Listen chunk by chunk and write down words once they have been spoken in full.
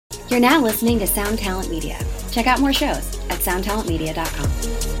You're now listening to Sound Talent Media. Check out more shows at soundtalentmedia.com.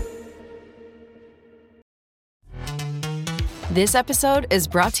 This episode is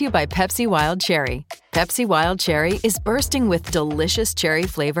brought to you by Pepsi Wild Cherry. Pepsi Wild Cherry is bursting with delicious cherry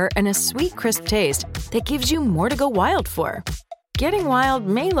flavor and a sweet, crisp taste that gives you more to go wild for. Getting wild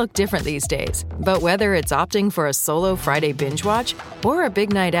may look different these days, but whether it's opting for a solo Friday binge watch or a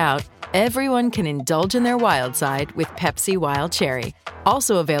big night out, everyone can indulge in their wild side with Pepsi Wild Cherry.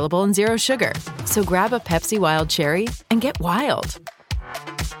 Also available in Zero Sugar. So grab a Pepsi Wild Cherry and get wild.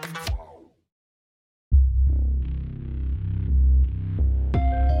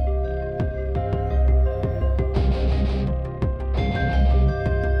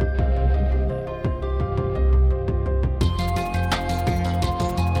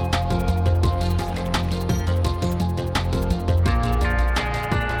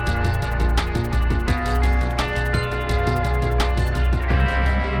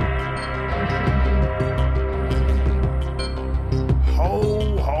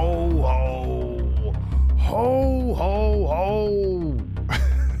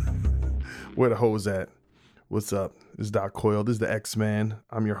 Where the hoes at? What's up? This is Doc Coyle. This is the X-Man.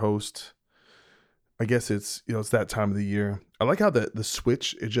 I'm your host. I guess it's that time of the year. I like how the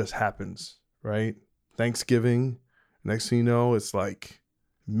switch, it just happens, right? Thanksgiving. Next thing you know, it's like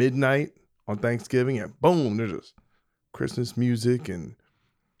midnight on Thanksgiving and boom, there's just Christmas music and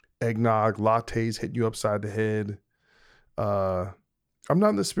eggnog, lattes hitting you upside the head. I'm not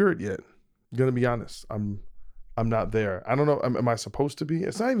in the spirit yet. I'm gonna be honest. I'm not there. I don't know. Am I supposed to be?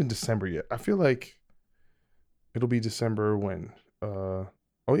 It's not even December yet. I feel like it'll be December when, by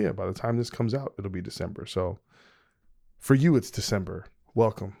the time this comes out, it'll be December. So for you, it's December.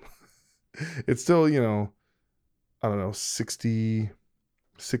 Welcome. It's still, I don't know,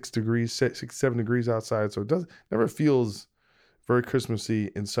 66 degrees, 67 degrees outside. So it never feels very Christmassy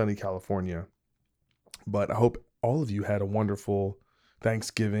in sunny California. But I hope all of you had a wonderful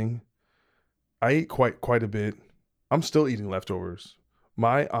Thanksgiving. I ate quite a bit. I'm still eating leftovers.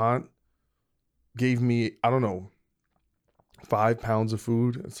 My aunt gave me, 5 pounds of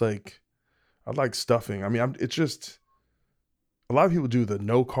food. It's like, I like stuffing. I mean, it's just, a lot of people do the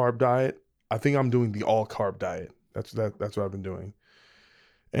no carb diet. I think I'm doing the all carb diet. That's what I've been doing.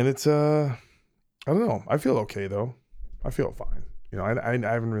 And it's, I don't know. I feel okay though. I feel fine. I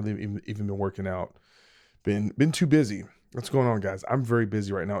haven't really even been working out. Been too busy. What's going on, guys? I'm very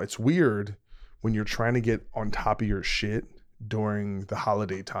busy right now. It's weird when you're trying to get on top of your shit during the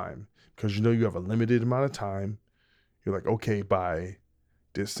holiday time, because you have a limited amount of time. You're like, okay, by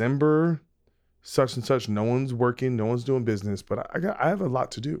December, such and such, no one's working, no one's doing business, but I have a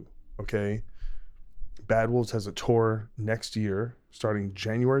lot to do, okay? Bad Wolves has a tour next year, starting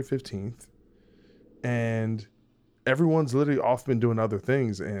January 15th, and everyone's literally off been doing other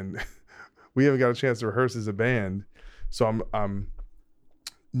things, and we haven't got a chance to rehearse as a band, so I'm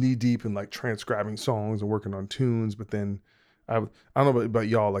knee deep in like transcribing songs and working on tunes. But then I don't know about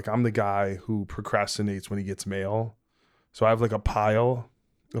y'all, like I'm the guy who procrastinates when he gets mail. So I have like a pile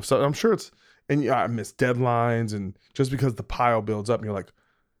of stuff. I'm sure I miss deadlines, and just because the pile builds up, and you're like,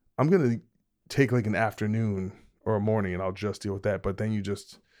 I'm going to take like an afternoon or a morning and I'll just deal with that. But then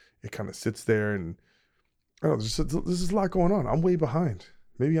it kind of sits there, and I don't know, this is a lot going on. I'm way behind.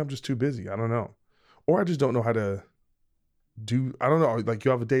 Maybe I'm just too busy. I don't know. Or I just don't know how to I don't know, like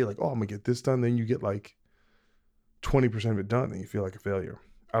you have a day like, oh, I'm gonna get this done, then you get like 20% of it done and you feel like a failure.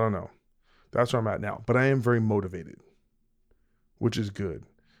 I don't know. That's where I'm at now. But I am very motivated, which is good.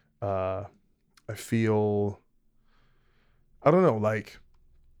 I feel, I don't know, like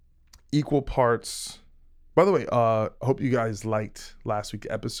equal parts. By the way, I hope you guys liked last week's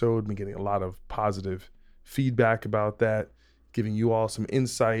episode. Been getting a lot of positive feedback about that, giving you all some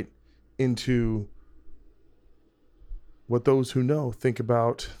insight into what those who know think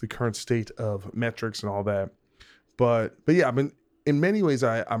about the current state of metrics and all that. But yeah, I mean, in many ways,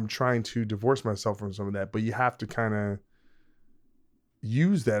 I'm trying to divorce myself from some of that, but you have to kind of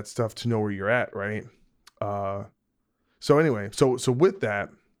use that stuff to know where you're at, right? So anyway, so with that,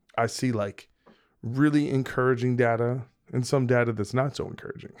 I see like really encouraging data and some data that's not so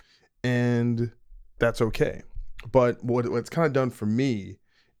encouraging, and that's okay. But what's kind of done for me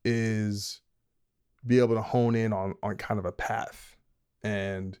is be able to hone in on kind of a path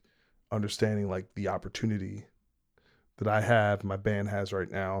and understanding like the opportunity that I have, my band has right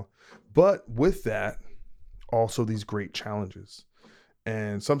now. But with that, also these great challenges.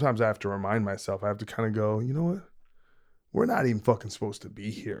 And sometimes I have to remind myself, I have to kind of go, you know what? We're not even fucking supposed to be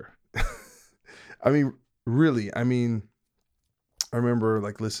here. I mean, really, I remember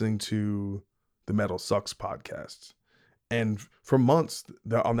like listening to the Metal Sucks podcast, And for months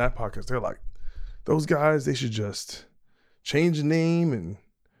on that podcast, they're like, those guys, they should just change the name and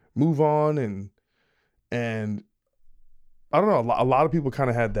move on. And I don't know, a lot of people kind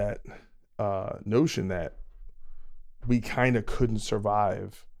of had that notion that we kind of couldn't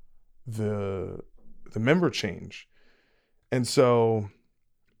survive the member change. And so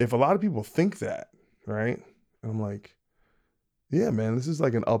if a lot of people think that, right? And I'm like, yeah, man, this is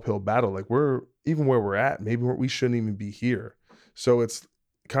like an uphill battle. Like we're even where we're at, maybe we shouldn't even be here. So it's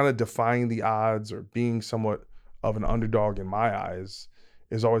kind of defying the odds or being somewhat of an underdog in my eyes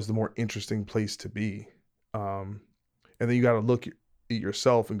is always the more interesting place to be. And then you got to look at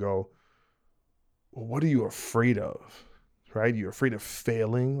yourself and go, well, what are you afraid of? Right? You're afraid of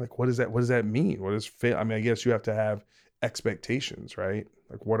failing. Like, what does that mean? What is fail? I mean, I guess you have to have expectations, right?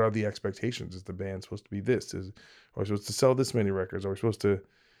 Like, what are the expectations? Is the band supposed to be this? Are we supposed to sell this many records? Are we supposed to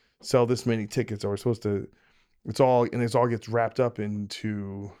sell this many tickets? Are we supposed to, it all gets wrapped up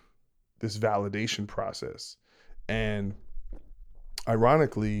into this validation process. And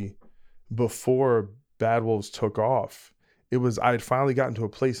ironically, before Bad Wolves took off, I had finally gotten to a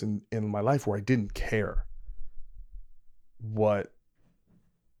place in my life where I didn't care what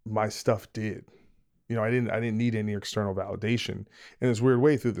my stuff did. You know, I didn't need any external validation. In this weird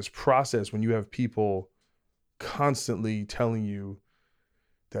way, through this process, when you have people constantly telling you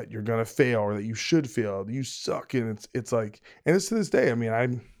that you're gonna fail or that you should fail, you suck, and it's like, and it's to this day. I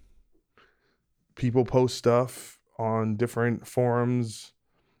mean, people post stuff on different forums,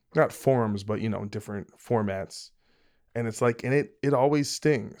 not forums, but different formats, and it's like, and it always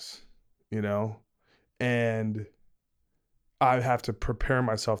stings, and I have to prepare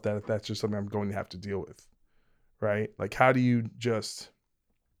myself that if that's just something I'm going to have to deal with, right? Like, how do you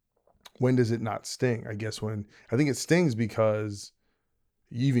when does it not sting? I think it stings because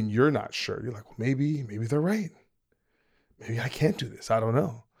even you're not sure. You're like, well, maybe they're right. Maybe I can't do this. I don't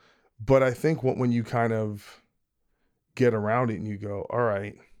know. But I think when you kind of get around it and you go, all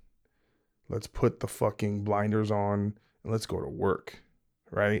right, let's put the fucking blinders on and let's go to work,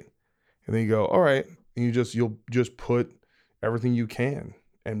 right? And then you go, all right, and you'll just put everything you can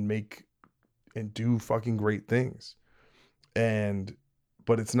and make and do fucking great things.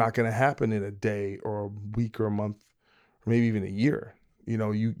 But it's not going to happen in a day or a week or a month or maybe even a year.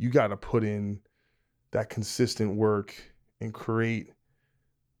 You got to put in that consistent work and create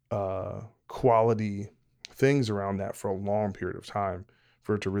quality things around that for a long period of time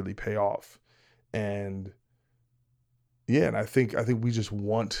for it to really pay off. And yeah, and I think we just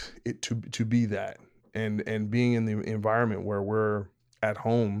want it to be that. And being in the environment where we're at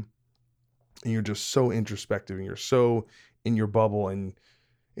home and you're just so introspective and you're so in your bubble, and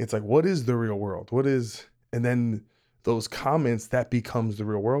it's like, what is the real world? And then those comments, that becomes the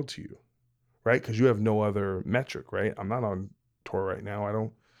real world to you, right? Because you have no other metric, right? I'm not on tour right now.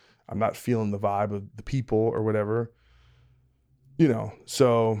 I'm not feeling the vibe of the people or whatever,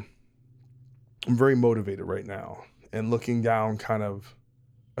 so I'm very motivated right now and looking down kind of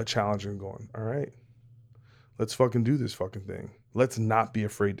a challenge and going, all right, let's fucking do this fucking thing. Let's not be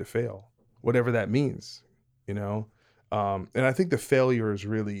afraid to fail, whatever that means, and I think the failure is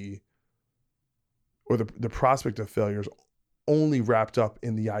really, or the prospect of failure is only wrapped up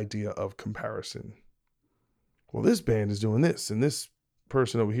in the idea of comparison. Well, this band is doing this and this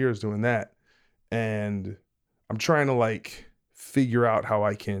person over here is doing that. And I'm trying to figure out how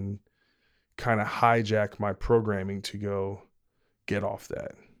I can kind of hijack my programming to go get off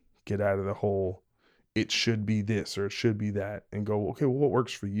that, get out of the whole, it should be this or it should be that, and go, okay, well, what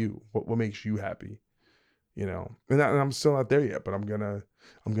works for you? What makes you happy? And I'm still not there yet, but I'm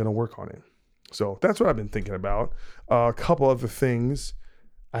gonna work on it. So that's what I've been thinking about. A couple other things.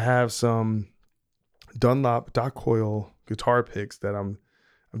 I have some Dunlop Doc Coyle guitar picks that I'm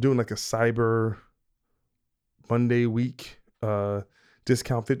doing like a Cyber Monday week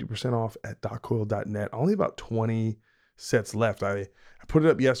discount, 50% off at doccoyle.net. Only about 20 sets left. I put it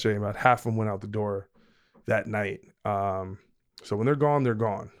up yesterday. About half of them went out the door that night. So when they're gone, they're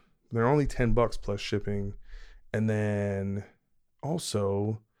gone. They're only $10 plus shipping. And then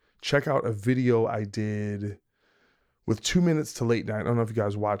also check out a video I did with 2 Minutes to Late Night. I don't know if you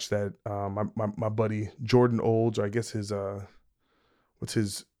guys watched that. My buddy Jordan Olds, or I guess his what's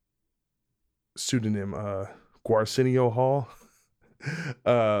his pseudonym? Guarcinio Hall.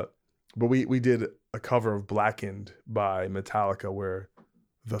 But we did a cover of Blackened by Metallica where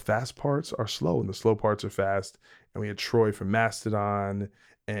the fast parts are slow and the slow parts are fast. And we had Troy from Mastodon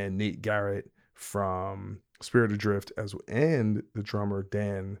and Nate Garrett from Spirit Adrift and the drummer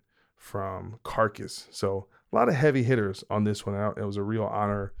Dan from Carcass. So a lot of heavy hitters on this one. It was a real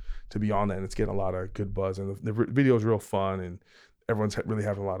honor to be on that, and it's getting a lot of good buzz. And the video is real fun, and everyone's really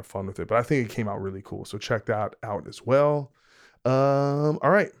having a lot of fun with it. But I think it came out really cool. So check that out as well. All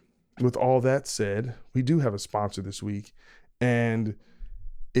right. With all that said, we do have a sponsor this week, and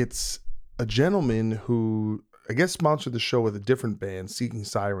it's a gentleman who I guess sponsored the show with a different band, Seeking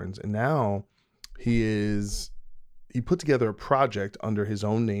Sirens, and now he put together a project under his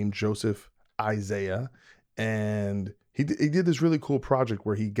own name, Joseph Isaiah, and he did this really cool project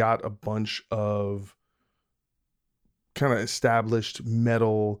where he got a bunch of kind of established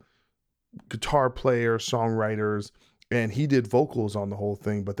metal guitar players, songwriters, and he did vocals on the whole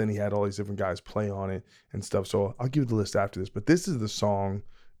thing, but then he had all these different guys play on it and stuff. So I'll give you the list after this, but this is the song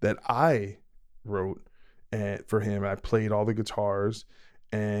that I wrote for him. I played all the guitars,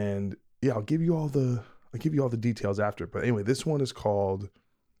 and yeah, I'll give you all the details after. But anyway, this one is called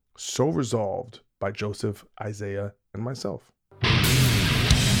So Resolved by Joseph Isaiah and myself.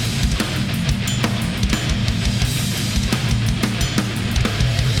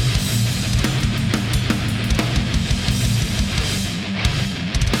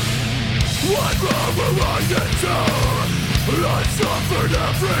 What wrong will I get done? I suffered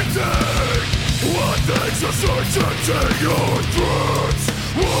everything. What things are so tempting? Your threats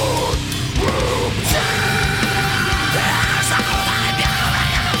won't room. There's a life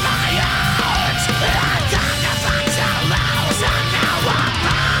in my arms. I got nothing to lose, and now I'm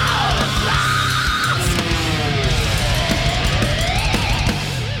both lost.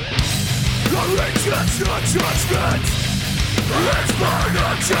 The rage gets no judgment. It's born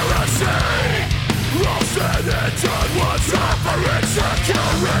of jealousy. All said and done was offering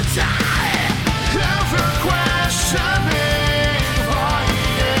security. Ever questioning my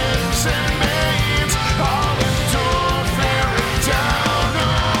ends and means, all endure very down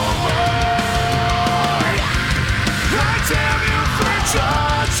away. I damn you for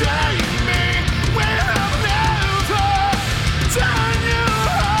judging me when I've never done you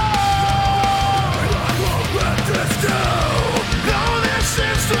wrong. I won't let this go. This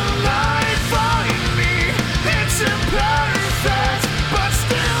is the life I need. It's imperfect, but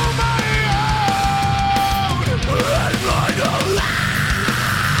still my own. And mine alone.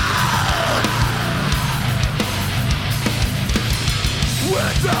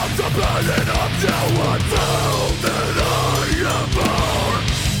 Without the burden of now unfold that I am born.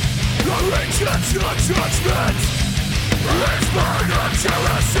 The rage gets no judgment. It's born of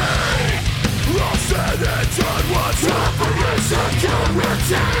jealousy. All said and done was offering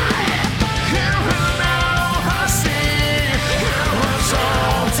security. Here and now I see it was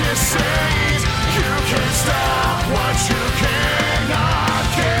all deceit. You can stop what you cannot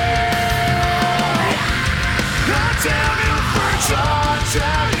keep. God damn you for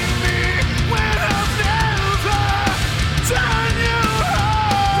judging me when I've never done you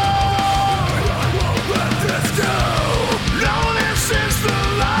wrong. I won't let this go. No, this is the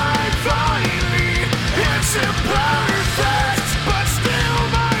life I need. It's imperfect, but still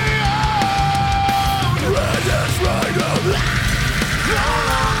my own. Red is right of no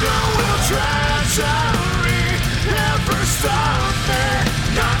longer will treachery ever stop me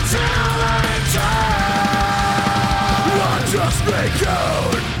until I die. I'll just make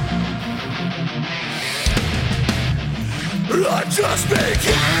out. I'll just make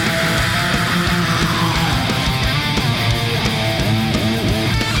out.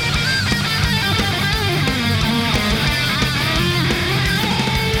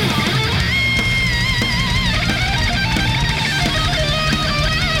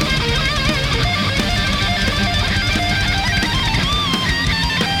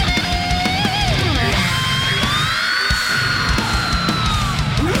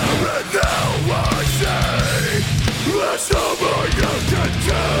 There's no more you can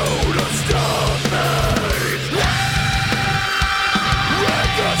do to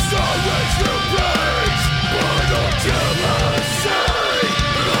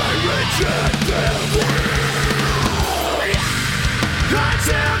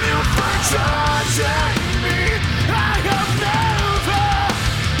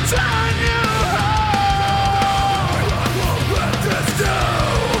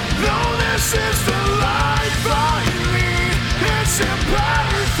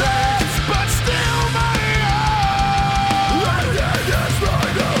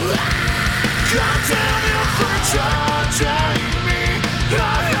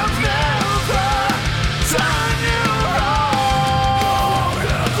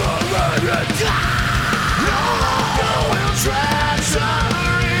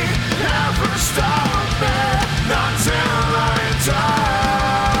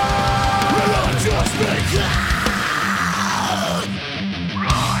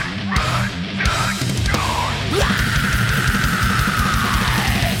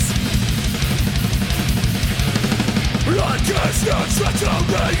to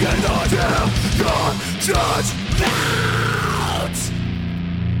make it until your judgment.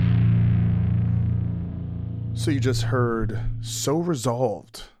 So you just heard So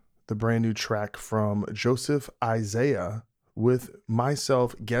Resolved, the brand new track from Joseph Isaiah with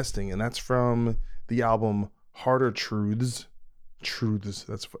myself guesting, and that's from the album Harder Truths.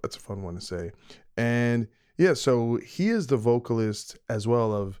 That's a fun one to say. And yeah, so he is the vocalist as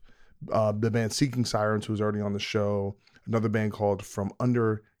well of the band Seeking Sirens, who's already on the show, another band called From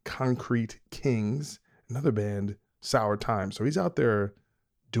Under Concrete Kings, another band, Sour Time. So he's out there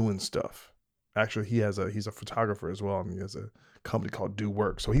doing stuff. Actually, he's a photographer as well, and he has a company called Do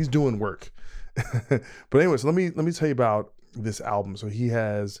Work. So he's doing work. But anyways, let me tell you about this album. So he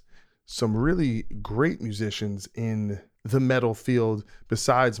has some really great musicians in the metal field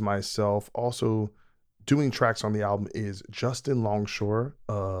besides myself. Also doing tracks on the album is Justin Longshore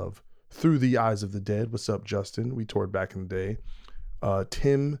of Through the Eyes of the Dead. What's up, Justin? We toured back in the day.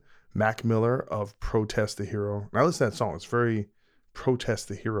 Tim Macmillan of Protest the Hero. Now listen to that song. It's very Protest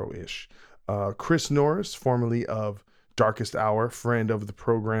the Hero-ish. Chris Norris, formerly of Darkest Hour, friend of the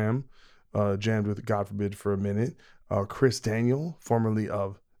program, jammed with God Forbid for a minute. Chris Daniel, formerly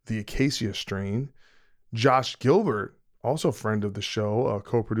of The Acacia Strain. Josh Gilbert, also friend of the show,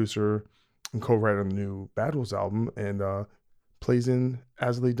 co-producer and co-writer on the new Bad Wolves album, and plays in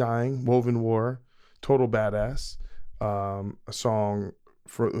As They Dying, Woven War, Total Badass, a song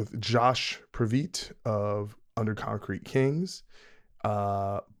with Josh Previtt of Under Concrete Kings.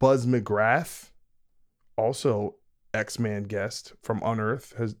 Buzz McGrath, also X-Man guest from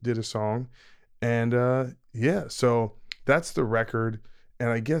Unearth, did a song. And yeah, so that's the record. And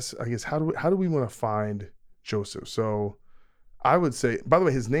I guess how do we want to find Joseph? So I would say, by the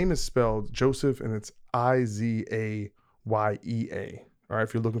way, his name is spelled Joseph, and it's Izayea. All right,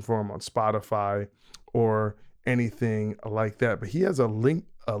 if you're looking for him on Spotify or anything like that. But he has a link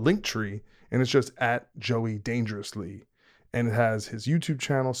tree, and it's just at Joey Dangerously. And it has his YouTube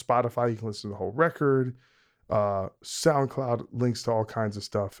channel, Spotify. You can listen to the whole record, SoundCloud, links to all kinds of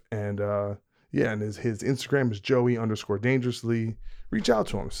stuff. And yeah, and his Instagram is Joey_Dangerously. Reach out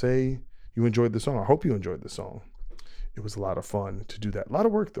to him. Say you enjoyed the song. I hope you enjoyed the song. It was a lot of fun to do that. A lot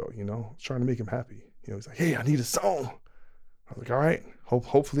of work though, you know. I was trying to make him happy. You know, he's like, "Hey, I need a song." I was like, "All right,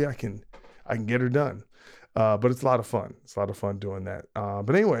 hopefully I can get her done." But it's a lot of fun. It's a lot of fun doing that.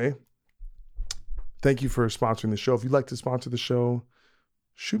 But anyway, thank you for sponsoring the show. If you'd like to sponsor the show,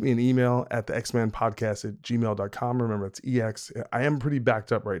 shoot me an email at thexmanpodcast@gmail.com. Remember, it's EX. I am pretty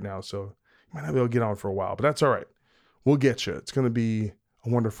backed up right now, so you might not be able to get on for a while, but that's all right. We'll get you. It's going to be a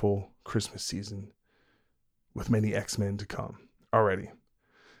wonderful Christmas season with many X-Men to come. Alrighty.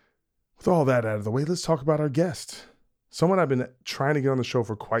 With all that out of the way, let's talk about our guest. Someone I've been trying to get on the show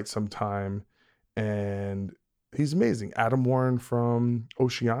for quite some time, and he's amazing. Adam Warren from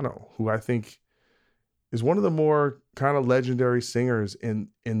Oceano, who I think is one of the more kind of legendary singers in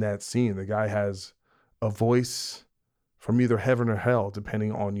that scene. The guy has a voice from either heaven or hell,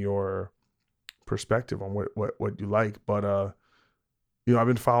 depending on your perspective on what you like. But you know, I've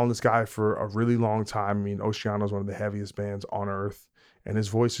been following this guy for a really long time. I mean, Oceano is one of the heaviest bands on earth, and his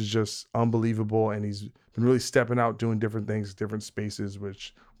voice is just unbelievable. And he's been really stepping out, doing different things, different spaces,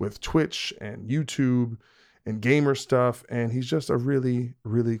 with Twitch and YouTube and gamer stuff. And he's just a really,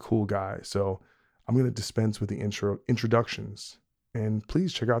 really cool guy. So I'm going to dispense with the introductions, and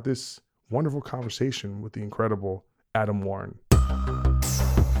please check out this wonderful conversation with the incredible Adam Warren.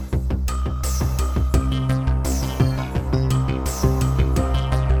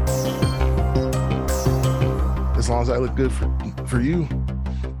 As long as I look good for you.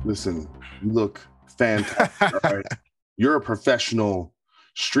 Listen, you look fantastic. All right? You're a professional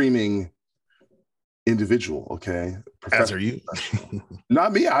streaming individual, okay? As are you.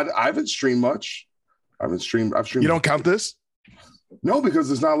 Not me. I haven't streamed much. I've streamed. You don't count this? No,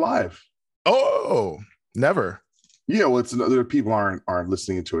 because it's not live. Oh, never. Yeah, well, there people aren't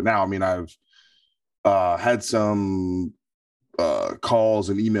listening to it now. I mean, I've had some calls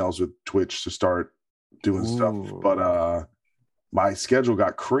and emails with Twitch to start doing stuff, but my schedule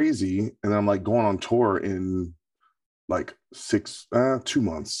got crazy, and I'm like going on tour in like 2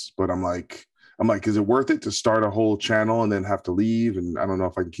 months. But I'm like, is it worth it to start a whole channel and then have to leave? And I don't know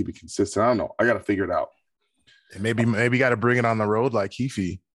if I can keep it consistent. I don't know. I got to figure it out. And maybe got to bring it on the road like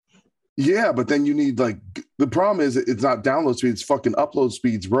Heafy. Yeah, but then you need the problem is it's not download speed, it's fucking upload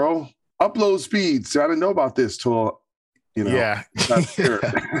speeds, bro. Upload speeds. So I didn't know about this till yeah.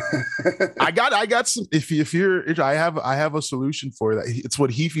 I got some. If you're, I have a solution for that. It's what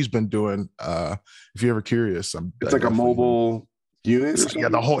Heafy's been doing. If you're ever curious, it's like a mobile unit or It's like,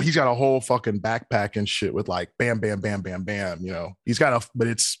 something? yeah, he's got a whole fucking backpack and shit with like bam, bam, bam, bam, bam. You know, he's got but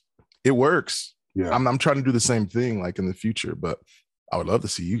it works. Yeah. I'm trying to do the same thing like in the future, but I would love to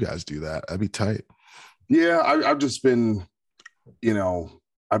see you guys do that. That'd be tight. Yeah, I've just been,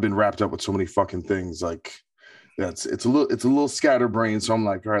 I've been wrapped up with so many fucking things. Like it's a little scatterbrained. So I'm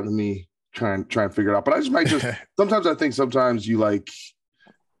like, all right, let me try and figure it out. But I just might sometimes I think sometimes you like,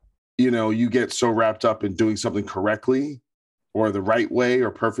 you get so wrapped up in doing something correctly or the right way or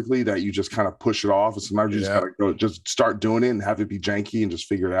perfectly that you just kind of push it off. And sometimes you just gotta go, just start doing it and have it be janky and just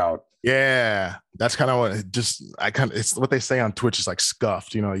figure it out. Yeah, that's kind of what it's what they say on Twitch is like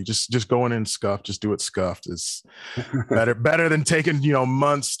scuffed. You just going in scuffed, just do it scuffed. It's better than taking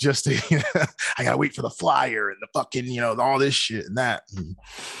months just to I gotta wait for the flyer and the fucking all this shit and that.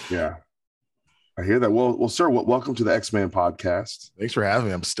 Yeah, I hear that. Well, sir, welcome to the X-Man podcast. Thanks for having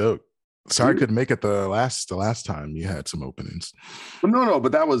me. I'm stoked. Sorry I couldn't make it the last time you had some openings. No,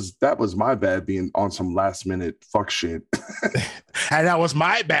 but that was my bad being on some last minute fuck shit. And that was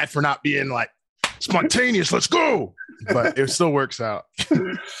my bad for not being like spontaneous. Let's go. But it still works out.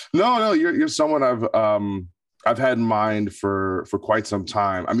 No, you're someone I've had in mind for quite some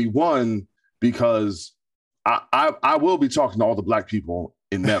time. I mean, one, because I will be talking to all the black people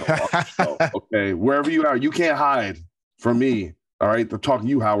in metal. So, okay, wherever you are, you can't hide from me. All right, I'm talking to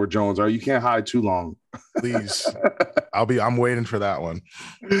you, Howard Jones. All right, you can't hide too long. Please, I'm waiting for that one.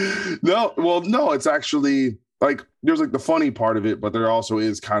 No, it's actually like there's like the funny part of it, but there also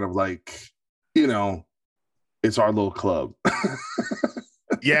is kind of like, it's our little club.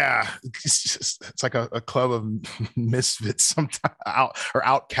 Yeah, it's like a club of misfits, sometimes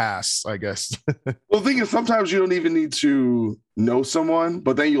outcasts, I guess. Well, the thing is, sometimes you don't even need to know someone,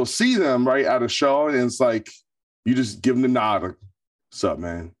 but then you'll see them right at a show, and it's like you just give them the nod. Like, what's up,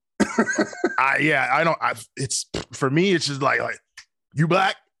 man? It's for me, it's just like you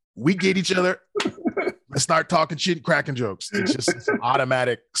black, we get each other. Let's start talking shit, cracking jokes. It's an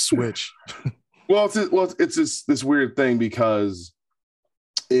automatic switch. Well, it's this weird thing because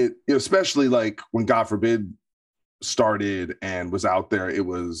it, especially like when God forbid started and was out there, it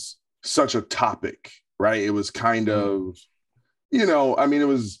was such a topic, right? It was kind of, I mean, it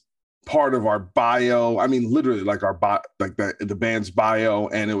was part of our bio. I mean, literally like the band's bio.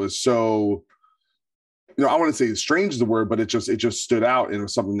 And it was so, I want to say strange is the word, but it just stood out. And it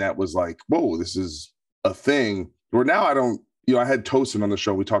was something that was like, whoa, this is a thing. Where now I don't, I had Tosin on the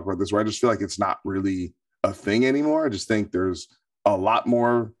show. We talked about this, where I just feel like it's not really a thing anymore. I just think there's a lot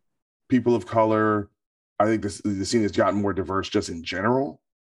more people of color. I think the scene has gotten more diverse just in general.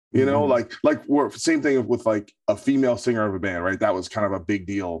 Like same thing with like a female singer of a band, right? That was kind of a big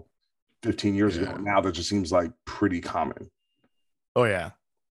deal 15 years ago. Now that just seems like pretty common. Oh yeah.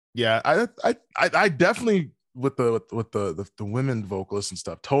 I definitely with the women vocalists and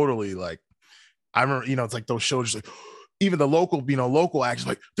stuff, totally like I remember, it's like those shows like even the local acts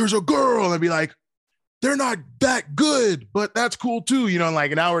like there's a girl and I'd be like, they're not that good, but that's cool too, and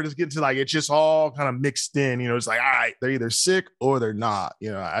like an hour just getting to like it's just all kind of mixed in, it's like, all right, they're either sick or they're not.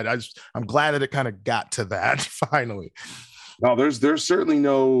 I'm glad that it kind of got to that finally. No, there's certainly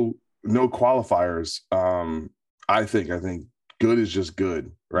no qualifiers. I think good is just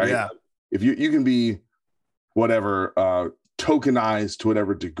good, right? Yeah. If you can be whatever tokenized to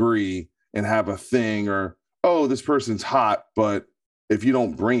whatever degree and have a thing, or this person's hot, but if you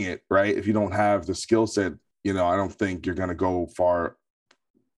don't bring it, right, if you don't have the skill set, I don't think you're going to go far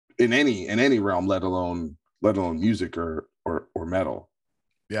in any realm, let alone music or metal.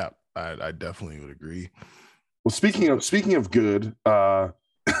 Yeah, I definitely would agree. Well, speaking of good,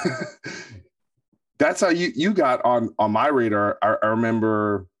 that's how you got on my radar. I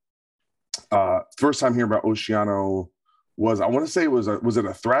remember first time hearing about Oceano was, I want to say was it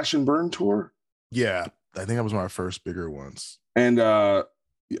a Thrash and Burn tour? Yeah, I think that was one of our first bigger ones. And you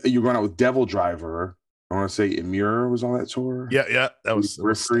were going out with Devil Driver. I want to say Emir was on that tour. Yeah, that was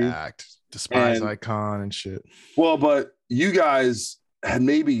stacked. Despise Icon and shit. Well, but you guys had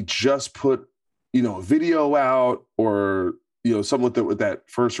maybe just put a video out or something with that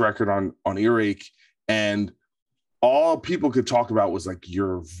first record on Earache, and all people could talk about was like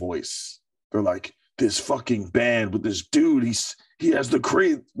your voice. They're like, this fucking band with this dude, he has the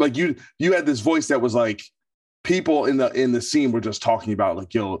crazy, like you had this voice that was like people in the scene were just talking about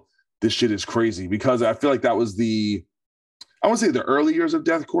like, yo, this shit is crazy, because I feel like that was I won't say the early years of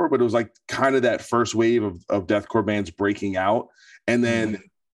deathcore, but it was like kind of that first wave of deathcore bands breaking out. And then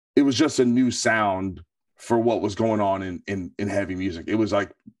it was just a new sound for what was going on in heavy music. It was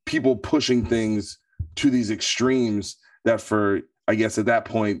like people pushing things to these extremes that for, I guess at that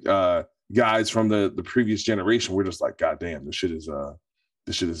point, guys from the previous generation, we're just like, God damn, this shit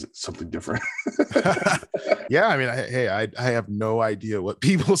is something different. Yeah, I mean, I have no idea what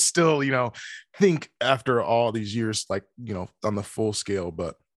people still, think after all these years, like, on the full scale,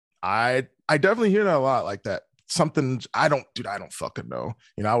 but I definitely hear that a lot, like that. Something I don't fucking know.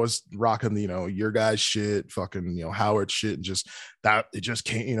 I was rocking the, your guys shit, fucking, Howard shit, and just that it just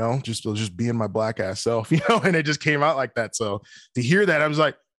came, just being my black ass self, and it just came out like that. So to hear that, I was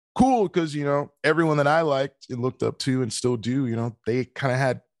like, cool, because everyone that I liked and looked up to and still do, they kind of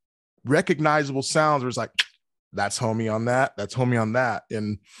had recognizable sounds where it's like, that's homie on that, that's homie on that.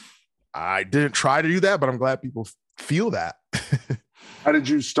 And I didn't try to do that, but I'm glad people feel that. How did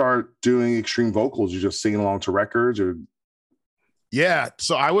you start doing extreme vocals? You just singing along to records, or? Yeah,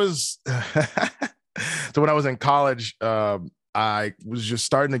 so I was so when I was in college, I was just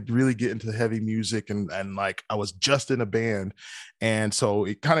starting to really get into heavy music, and like I was just in a band, and so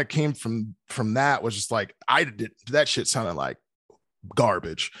it kind of came from that. Was just like that shit sounded like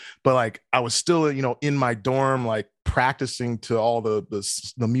garbage, but like I was still in my dorm, like practicing to all the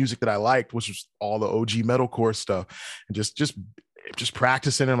music that I liked, which was all the OG metalcore stuff, and just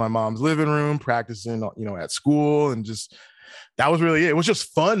practicing in my mom's living room, practicing at school, and just that was really it. It was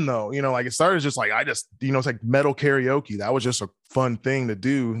just fun though, like it started just like it's like metal karaoke. That was just a fun thing to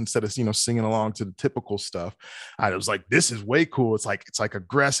do instead of singing along to the typical stuff. I was like, this is way cool. It's like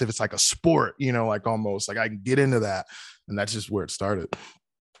aggressive. It's like a sport, like almost like I can get into that, and that's just where it started.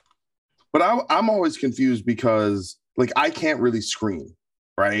 But I'm always confused because like I can't really scream,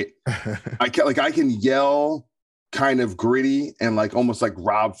 right? I can yell kind of gritty and like almost like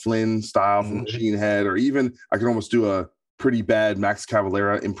Rob Flynn style from Machine Head, or even I can almost do a pretty bad Max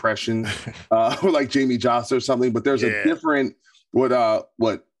Cavalera impression, or like Jamie Jost or something. But there's a different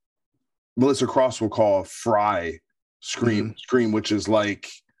what Melissa Cross will call fry scream, which is like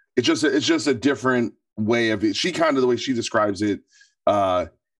it's just a different way of it. She kind of the way she describes it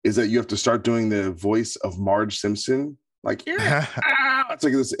is that you have to start doing the voice of Marge Simpson, like it's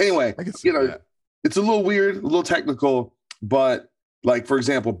like this. Anyway, it's a little weird, a little technical, but like, for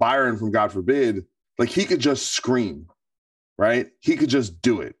example, Byron from God Forbid, like he could just scream, right? He could just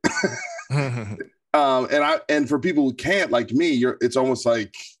do it. And for people who can't, like me, it's almost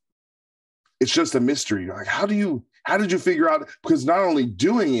like, it's just a mystery. You're like, how did you figure out? Because not only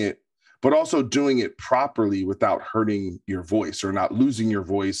doing it, but also doing it properly without hurting your voice or not losing your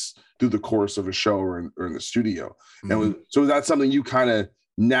voice through the course of a show or in the studio. And so that's something you kind of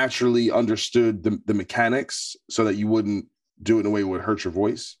naturally understood the mechanics so that you wouldn't do it in a way that would hurt your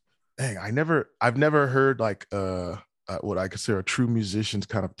voice. Dang, I've never heard like what I consider a true musician's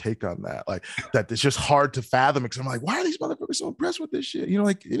kind of take on that. Like that it's just hard to fathom because I'm like, why are these motherfuckers so impressed with this shit?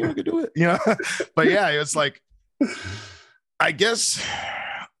 Like anyone could do it, But yeah, it's like, I guess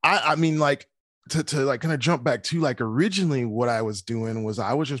I mean like to like kind of jump back to like originally what I was doing was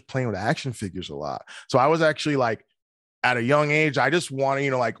I was just playing with action figures a lot. So I was actually like, at a young age, I just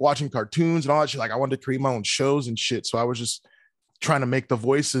wanted, like watching cartoons and all that shit. Like I wanted to create my own shows and shit. So I was just trying to make the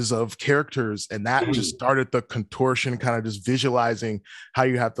voices of characters. And that just started the contortion, kind of just visualizing how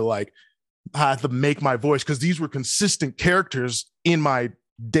you have to make my voice. Cause these were consistent characters in my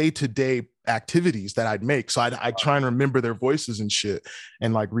day-to-day activities that I'd make. So I'd try and remember their voices and shit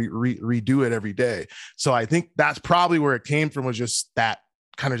and like redo it every day. So I think that's probably where it came from, was just that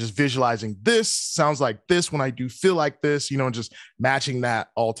kind of just visualizing this sounds like this when I do feel like this, and just matching that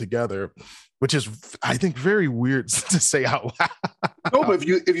all together, which is, I think, very weird to say out loud. No, but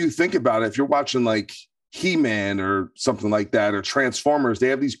if you think about it, if you're watching like He-Man or something like that, or Transformers, they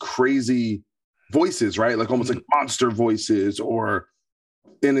have these crazy voices, right? Like almost like monster voices,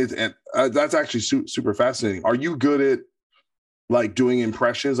 and that's actually super fascinating. Are you good at like doing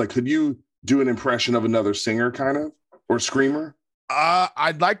impressions? Like, could you do an impression of another singer kind of, or screamer?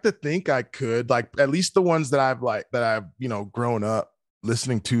 I'd like to think I could, like at least the ones that I've grown up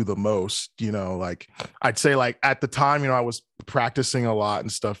listening to the most, like I'd say like at the time, I was practicing a lot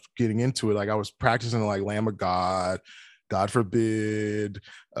and stuff, getting into it. Like I was practicing like Lamb of God, God Forbid,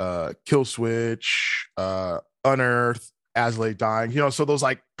 Kill Switch, Unearth, As Lay Dying, so those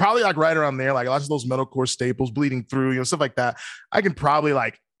like probably like right around there, like lots of those metalcore staples, Bleeding Through, stuff like that. I can probably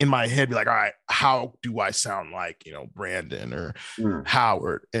like in my head be like, all right, how do I sound like, Brandon or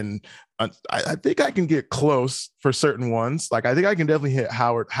Howard? And I think I can get close for certain ones. Like I think I can definitely hit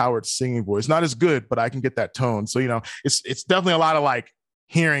Howard's singing voice. Not as good, but I can get that tone. So, it's definitely a lot of like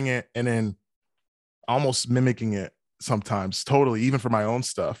hearing it and then almost mimicking it sometimes, totally, even for my own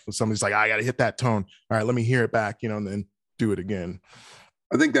stuff. When somebody's like, I got to hit that tone. All right, let me hear it back, and then do it again.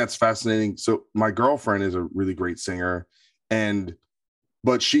 I think that's fascinating. So my girlfriend is a really great singer, and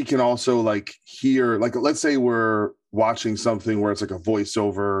but she can also like hear, like, let's say we're watching something where it's like a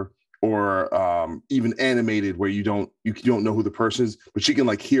voiceover or even animated where you don't know who the person is, but she can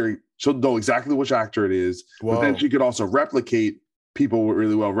like hear, she'll know exactly which actor it is. Whoa. But then she could also replicate people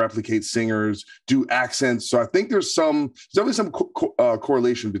really well, replicate singers, do accents. So I think there's definitely some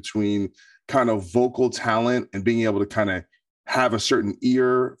correlation between kind of vocal talent and being able to kind of have a certain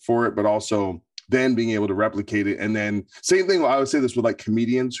ear for it, but also then being able to replicate it. And then same thing, I would say this with like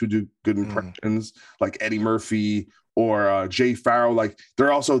comedians who do good impressions, like Eddie Murphy or Jay Farrell. Like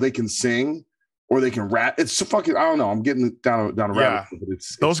they can sing or they can rap. It's so fucking, I don't know. I'm getting down a rabbit hole, but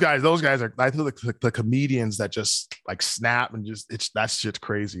those guys are, I feel like the comedians that just like snap and that's just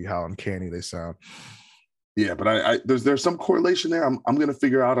crazy how uncanny they sound. Yeah, but there's some correlation there. I'm going to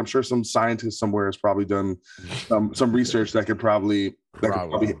figure out. I'm sure some scientist somewhere has probably done some research that could probably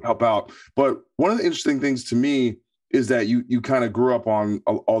help out. But one of the interesting things to me is that you kind of grew up on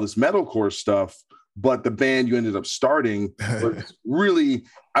all this metalcore stuff, but the band you ended up starting was really,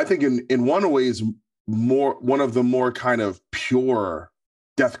 I think in one way is one of the more kind of pure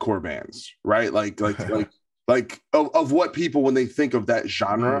deathcore bands, right? Like of what people, when they think of that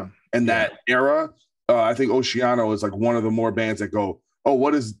genre and that era, I think Oceano is like one of the more bands that go, oh,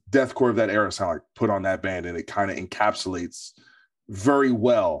 what does deathcore of that era sound like? Put on that band, and it kind of encapsulates very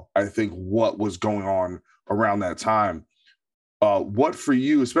well, I think, what was going on around that time. What for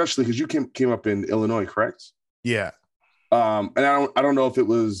you, especially because you came up in Illinois, correct? Yeah. And I don't know if it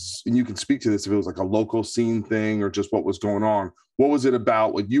was, and you can speak to this, if it was like a local scene thing or just what was going on. What was it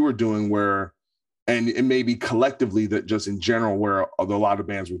about what you were doing where, and it may be collectively that just in general, where a lot of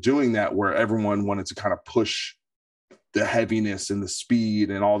bands were doing that, where everyone wanted to kind of push the heaviness and the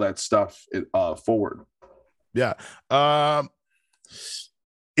speed and all that stuff forward? Yeah.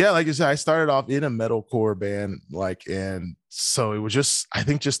 Yeah, like you said, I started off in a metalcore band, and so it was just, I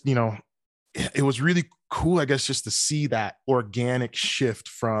think just, it was really cool, I guess, just to see that organic shift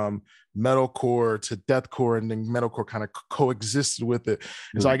from metalcore to deathcore, and then metalcore kind of coexisted with it.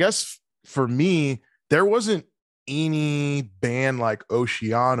 And so I guess for me, there wasn't any band like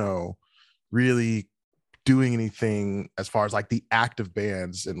Oceano really doing anything as far as like the active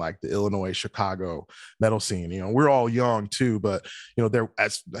bands in like the Illinois, Chicago metal scene. We're all young too, but there,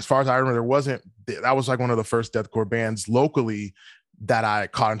 as far as I remember, that was like one of the first deathcore bands locally that I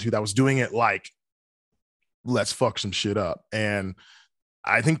caught into that was doing it like, let's fuck some shit up. And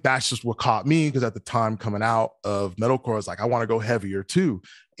I think that's just what caught me, because at the time coming out of metalcore, I was like, I want to go heavier too.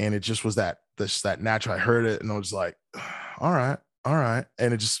 And it just was that natural. I heard it and I was like, all right.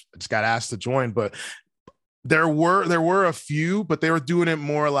 And it just got asked to join. But there were a few, but they were doing it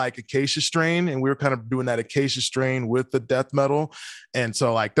more like Acacia Strain, and we were kind of doing that Acacia Strain with the death metal. And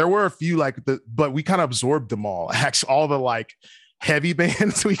so like there were a few but we kind of absorbed them all. Actually, all the like heavy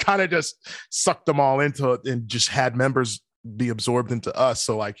bands, we kind of just sucked them all into it and just had members be absorbed into us.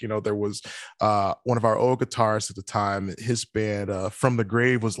 So like, there was one of our old guitarists at the time, his band From the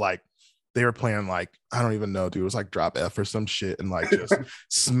Grave was like, they were playing like, I don't even know, dude, it was like Drop F or some shit, and like just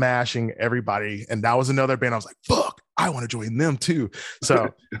smashing everybody. And that was another band I was like, fuck, I want to join them too.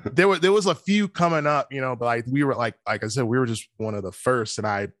 So there was a few coming up, but like we were like I said, we were just one of the first, and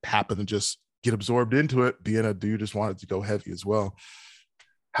I happened to just get absorbed into it, being a dude just wanted to go heavy as well.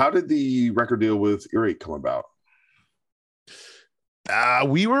 How did the record deal with Earache come about?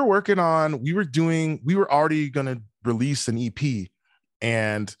 We were already going to release an EP,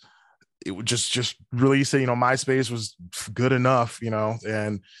 and it would just release it. MySpace was good enough,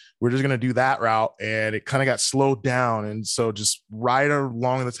 and we're just going to do that route. And it kind of got slowed down. And so just right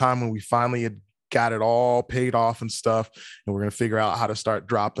along the time when we finally had got it all paid off and stuff, and we're going to figure out how to start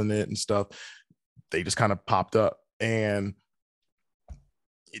dropping it and stuff, they just kind of popped up. And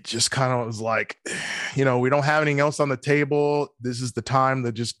it just kind of was like, we don't have anything else on the table. This is the time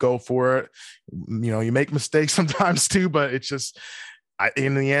to just go for it. You make mistakes sometimes too, but it's just,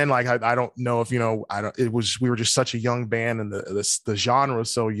 in the end, like, I don't know if, we were just such a young band, and the genre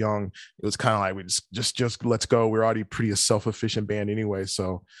was so young. It was kind of like, we just let's go. We're already pretty a self-efficient band anyway.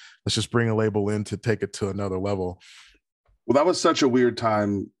 So let's just bring a label in to take it to another level. Well, that was such a weird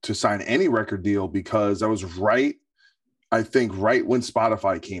time to sign any record deal, because that was right when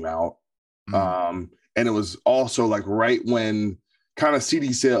Spotify came out. And it was also like right when kind of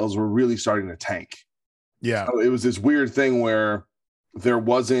CD sales were really starting to tank. Yeah. So it was this weird thing where there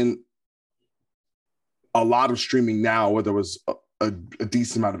wasn't a lot of streaming now, where there was a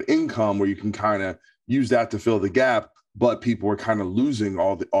decent amount of income where you can kind of use that to fill the gap, but people were kind of losing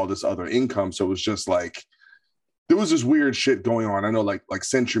all this other income. So it was just like, there was this weird shit going on. I know like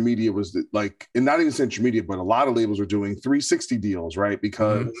Century Media was like, and not even Century Media, but a lot of labels were doing 360 deals, right?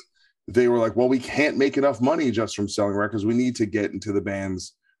 Because they were like, well, we can't make enough money just from selling records. We need to get into the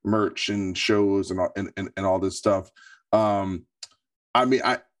band's merch and shows and all this stuff. I mean,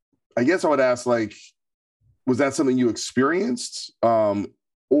 I guess I would ask, like, was that something you experienced?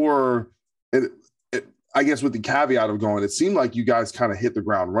 Or I guess with the caveat of going, it seemed like you guys kind of hit the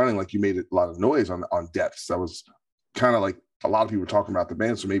ground running, like you made a lot of noise on Depths. That was kind of like a lot of people were talking about the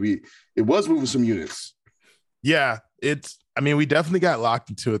band. So maybe it was moving some units. Yeah, we definitely got locked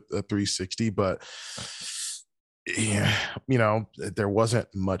into a 360, but yeah, there wasn't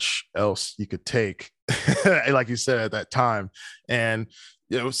much else you could take, like you said at that time. And,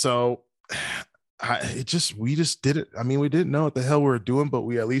 so we just did it. I mean, we didn't know what the hell we were doing, but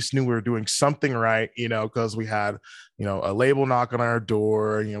we at least knew we were doing something right, because we had, a label knock on our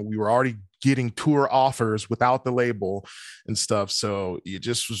door. We were already getting tour offers without the label and stuff. So it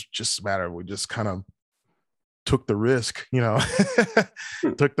just was just a matter of, we just kind of took the risk,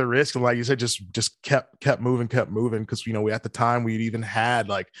 took the risk. And like you said, just kept moving. Cause we, at the time we'd even had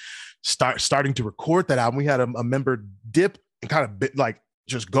like starting to record that album. We had a member dip and kind of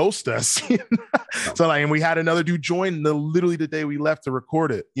just ghost us. So like, and we had another dude join literally the day we left to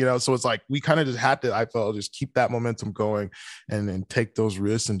record it, so it's like, we kind of just had to, I felt, just keep that momentum going and then take those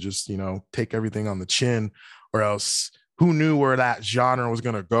risks and just, take everything on the chin, or else who knew where that genre was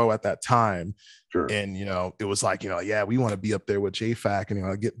going to go at that time. Sure. And, it was like, yeah, we want to be up there with JFAC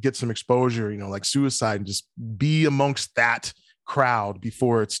and, get some exposure, like Suicide, and just be amongst that crowd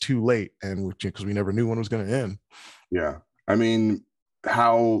before it's too late. And because we never knew when it was going to end. Yeah. I mean,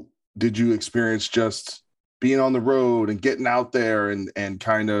 how did you experience just being on the road and getting out there and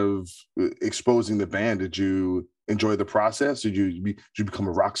kind of exposing the band? Did you enjoy the process? Did you become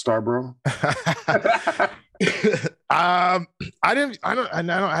a rock star, bro?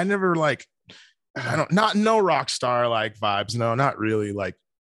 No rock star like vibes. No, not really. Like,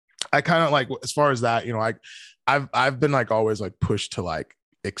 I kind of like, as far as that, I've been like always like pushed to like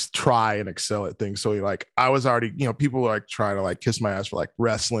try and excel at things. So like, I was already, people were like trying to like kiss my ass for like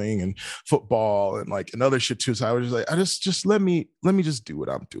wrestling and football and like another shit too. So I was just like, just let me just do what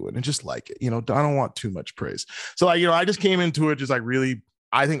I'm doing and just like it. I don't want too much praise. So like, I just came into it just like really,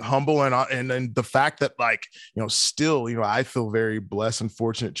 I think, humble and the fact that like, still, I feel very blessed and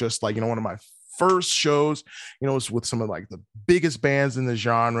fortunate. Just like, one of my first shows, was with some of like the biggest bands in the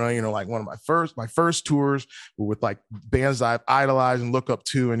genre, like one of my first tours were with like bands I've idolized and look up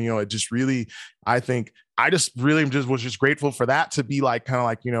to. And, it just really, I think I just really was just grateful for that to be like, kind of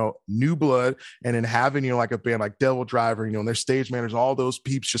like, new blood. And then having, like a band like Devil Driver, and their stage managers, all those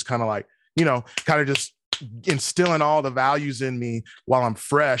peeps just kind of like, kind of just instilling all the values in me while I'm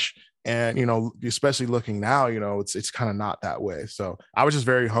fresh. And, especially looking now, it's kind of not that way. So I was just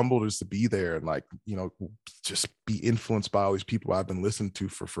very humbled just to be there and like, just be influenced by all these people I've been listening to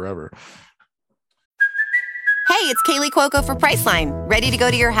for forever. Hey, it's Kaylee Cuoco for Priceline. Ready to go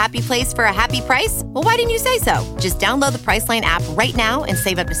to your happy place for a happy price? Well, why didn't you say so? Just download the Priceline app right now and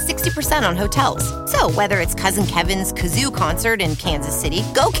save up to 60% on hotels. So whether it's Cousin Kevin's Kazoo Concert in Kansas City,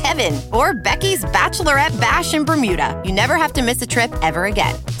 go Kevin, or Becky's Bachelorette Bash in Bermuda, you never have to miss a trip ever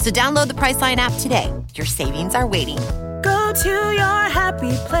again. So download the Priceline app today. Your savings are waiting. Go to your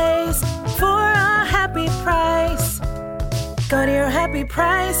happy place for a happy price. Go to your happy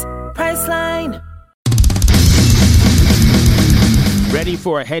price, Priceline. Ready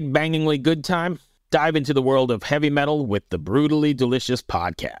for a head-bangingly good time? Dive into the world of heavy metal with the Brutally Delicious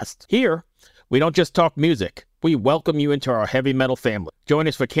podcast. Here, we don't just talk music. We welcome you into our heavy metal family. Join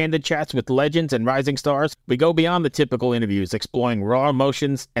us for candid chats with legends and rising stars. We go beyond the typical interviews, exploring raw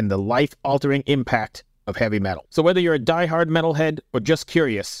emotions and the life-altering impact of heavy metal. So whether you're a diehard metalhead or just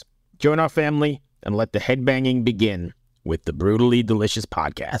curious, join our family and let the headbanging begin with the Brutally Delicious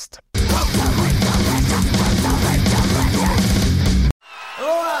podcast.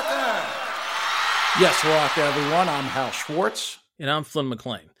 Yes, we're out there, everyone. I'm Hal Schwartz. And I'm Flynn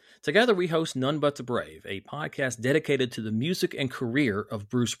McLean. Together we host None But the Brave, a podcast dedicated to the music and career of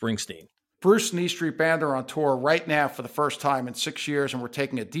Bruce Springsteen. Bruce and E Street Band are on tour right now for the first time in 6 years, and we're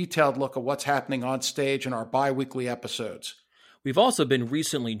taking a detailed look at what's happening on stage in our bi-weekly episodes. We've also been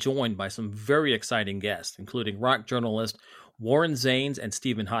recently joined by some very exciting guests, including rock journalist Warren Zanes and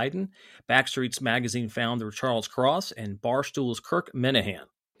Stephen Hayden, Backstreet's Magazine founder Charles Cross, and Barstool's Kirk Minahan.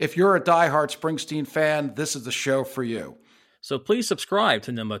 If you're a diehard Springsteen fan, this is the show for you. So please subscribe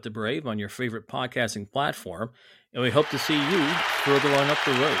to None But the Brave on your favorite podcasting platform, and we hope to see you further on up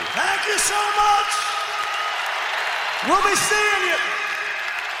the road. Thank you so much. We'll be seeing you.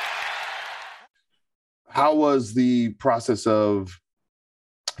 how was the process of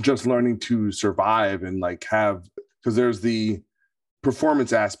just learning to survive and like have, because there's the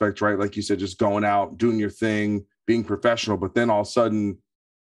performance aspect, right? Like you said, just going out, doing your thing, being professional, but then all of a sudden,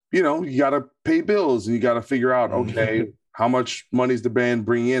 you know, you got to pay bills and you got to figure out, okay, how much money is the band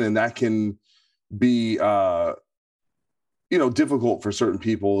bringing in? And that can be, you know, difficult for certain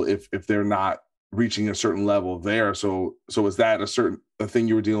people if they're not reaching a certain level there. So is that a thing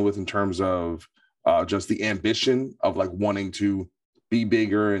you were dealing with in terms of just the ambition of like wanting to be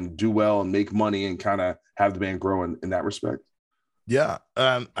bigger and do well and make money and kind of have the band grow in that respect? Yeah.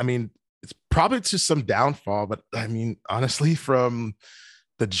 I mean, it's probably just some downfall, but I mean, honestly, from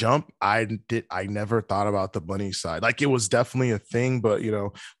the jump, I never thought about the money side. Like, it was definitely a thing, but, you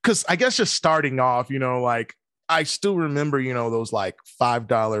know, because I guess just starting off, you know, like I still remember, you know, those like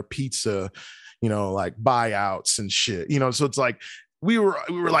 $5 pizza, you know, like buyouts and shit, you know, so it's like, we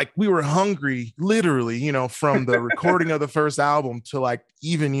were hungry, literally, you know, from the recording of the first album to like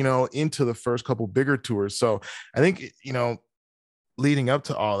even, you know, into the first couple bigger tours. So I think, you know, leading up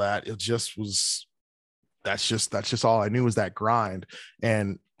to all that, it just was, that's just all I knew was that grind.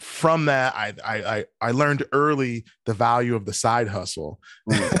 And from that, I learned early the value of the side hustle.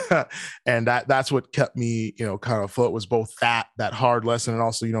 And that's what kept me, you know, kind of afloat, was both that hard lesson. And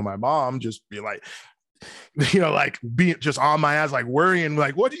also, you know, my mom just be like, you know, like being just on my ass, like worrying,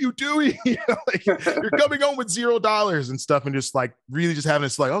 like, what are you doing? You know, like, you're coming home with $0 and stuff. And just like really just having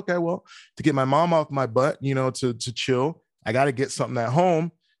this like, okay, well, to get my mom off my butt, you know, to chill, I got to get something at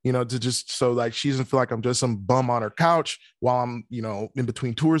home, you know, to just, so like she doesn't feel like I'm just some bum on her couch while I'm, you know, in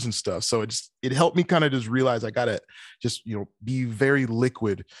between tours and stuff. So it helped me kind of just realize I got to just, you know, be very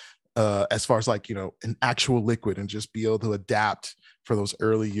liquid as far as like, you know, an actual liquid, and just be able to adapt for those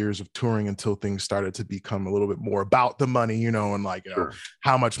early years of touring until things started to become a little bit more about the money, you know, and like, you know,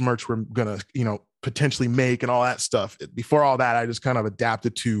 how much merch we're going to, you know, potentially make and all that stuff. Before all that, I just kind of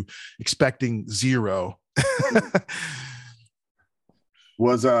adapted to expecting zero.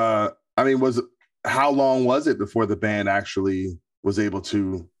 How long was it before the band actually was able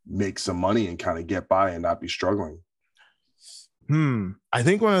to make some money and kind of get by and not be struggling? I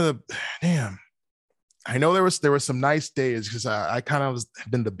think I know there was some nice days, because I kind of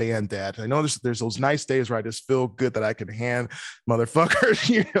been the band dad. I know there's those nice days where I just feel good that I can hand motherfuckers,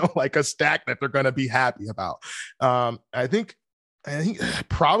 you know, like a stack that they're going to be happy about. I think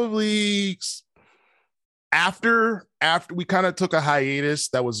probably after we kind of took a hiatus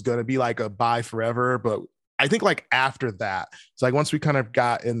that was going to be like a bye forever, but I think like after that, it's like once we kind of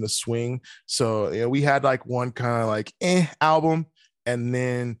got in the swing. So, you know, we had like one kind of like album, and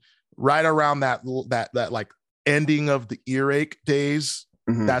then right around that like ending of the earache days,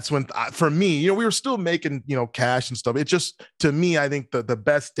 that's when for me, you know, we were still making, you know, cash and stuff. It just, to me, I think the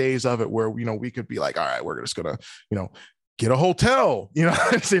best days of it where, you know, we could be like, all right, we're just gonna, you know, get a hotel, you know,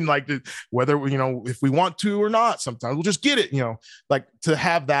 it seemed like whether, you know, if we want to or not, sometimes we'll just get it, you know, like to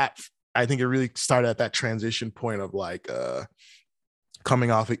have that. I think it really started at that transition point of like coming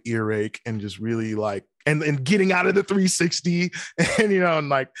off of earache and just really like, and getting out of the 360 and, you know, and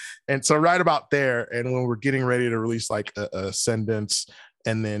like, and so right about there. And when we're getting ready to release like Ascendance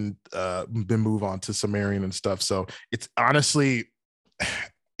and then move on to Sumerian and stuff. So it's honestly,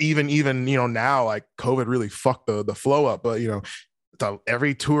 even, you know, now like COVID really fucked the flow up, but, you know,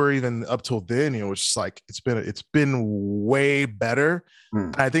 every tour, even up till then, you know, it's just like, it's been way better.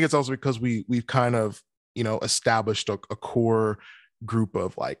 I think it's also because we've kind of, you know, established a core group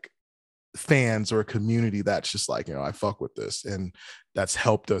of like fans or a community that's just like, you know, I fuck with this, and that's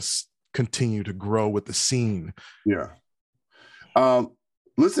helped us continue to grow with the scene. Yeah.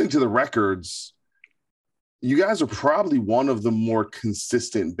 Listening to the records, you guys are probably one of the more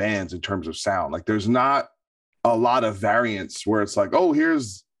consistent bands in terms of sound. Like, there's not a lot of variants where it's like, oh,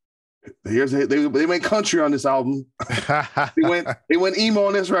 they went country on this album. they went emo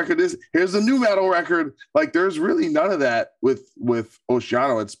on this record. Here's the new metal record. Like, there's really none of that with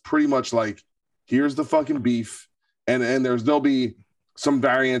Oceano. It's pretty much like, here's the fucking beef, and there'll be some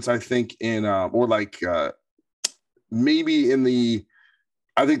variants, I think, in or like maybe in the,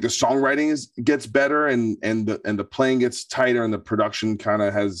 I think the songwriting gets better and the playing gets tighter, and the production kind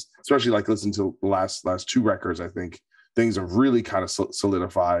of has, especially like listen to the last two records, I think things have really kind of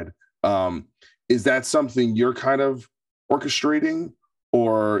solidified. Is that something you're kind of orchestrating,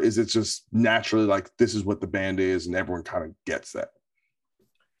 or is it just naturally like this is what the band is and everyone kind of gets that?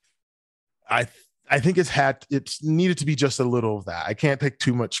 I think it's needed to be just a little of that. I can't take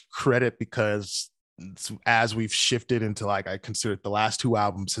too much credit, because as we've shifted into, like, I consider the last two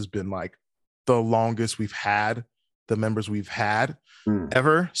albums has been like the longest we've had the members we've had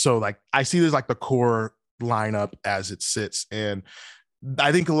ever. So like I see there's like the core lineup as it sits. And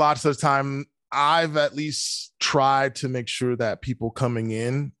I think a lot of the time I've at least tried to make sure that people coming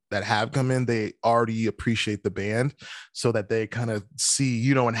in that have come in, they already appreciate the band so that they kind of see,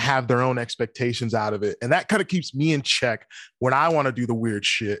 you know, and have their own expectations out of it. And that kind of keeps me in check when I want to do the weird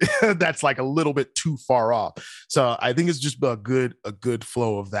shit that's like a little bit too far off. So I think it's just a good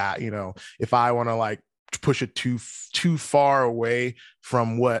flow of that. You know, if I want to like push it too far away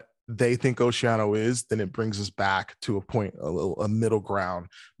from what they think Oceano is, then it brings us back to a point, a middle ground.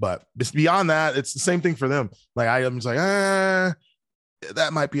 But beyond that, it's the same thing for them. Like I am just like,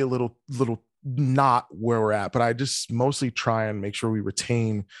 that might be a little not where we're at. But I just mostly try and make sure we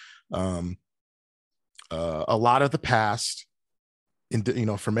retain a lot of the past, you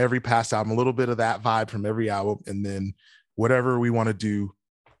know, from every past album, a little bit of that vibe from every album, and then whatever we want to do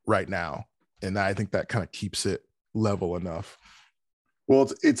right now. And I think that kind of keeps it level enough. Well,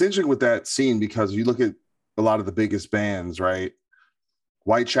 it's interesting with that scene because if you look at a lot of the biggest bands, right?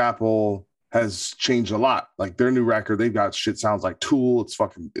 Whitechapel has changed a lot. Like their new record, they've got shit sounds like Tool.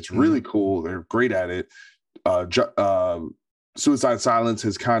 It's really cool. They're great at it. Suicide Silence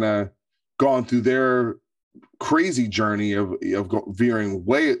has kind of gone through their crazy journey of veering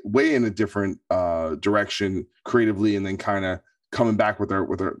way in a different direction creatively, and then kind of coming back with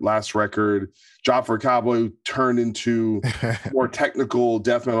their last record. Job for a Cowboy turned into more technical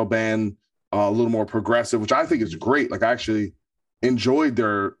death metal band, a little more progressive, which I think is great. Like I actually enjoyed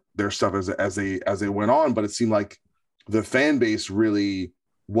their stuff as they went on, but it seemed like the fan base really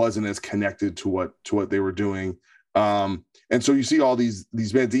wasn't as connected to what they were doing. And so you see all these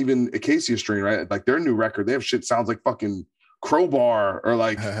bands, even Acacia Strain, right? Like their new record, they have shit sounds like fucking Crowbar or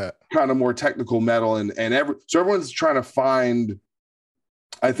like kind of more technical metal, so everyone's trying to find,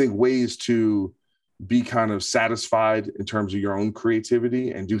 I think, ways to be kind of satisfied in terms of your own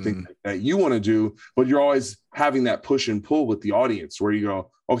creativity and do things that you want to do, but you're always having that push and pull with the audience where you go,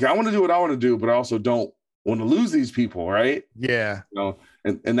 okay, I want to do what I want to do, but I also don't want to lose these people, right? Yeah. You know,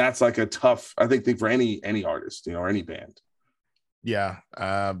 and that's like a tough, I think for any artist, you know, or any band. Yeah.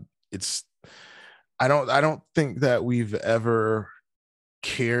 I don't think that we've ever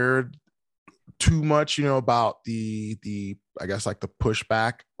cared too much, you know, about the I guess like the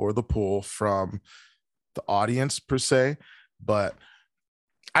pushback or the pull from the audience per se, but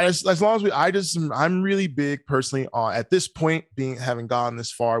I'm really big personally on at this point, having gone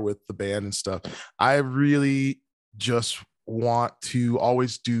this far with the band and stuff. I really just want to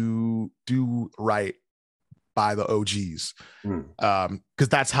always do right by the OGs, because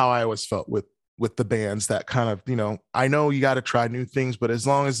that's how I always felt with the bands that kind of, you know, I know you got to try new things, but as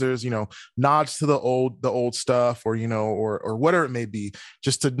long as there's, you know, nods to the old stuff, or, you know, or whatever it may be,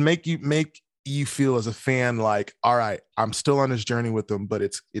 just to make you feel as a fan like, all right, I'm still on this journey with them, but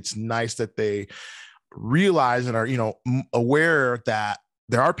it's nice that they realize and are, you know, aware that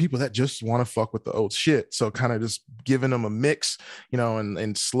there are people that just want to fuck with the old shit. So kind of just giving them a mix, you know,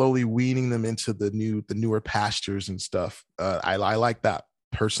 and slowly weaning them into the newer pastures and stuff. I like that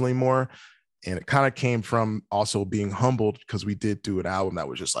personally more. And it kind of came from also being humbled because we did do an album that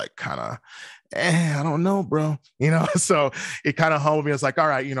was just like kind of, I don't know, bro. You know, so it kind of humbled me. It's like, all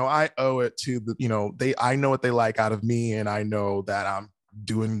right, you know, I owe it to the, you know, I know what they like out of me, and I know that I'm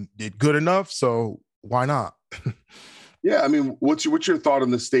doing it good enough. So why not? Yeah. I mean, what's your thought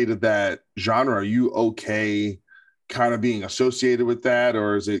on the state of that genre? Are you okay kind of being associated with that?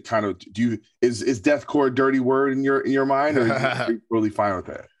 Or is it kind of, is deathcore a dirty word in your mind, or are you really fine with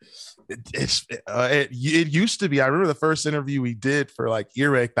that? It used to be. I remember the first interview we did for like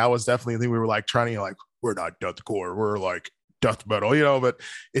Earache, that was definitely the thing. We were like trying to, like, we're not deathcore, we're like death metal, you know. But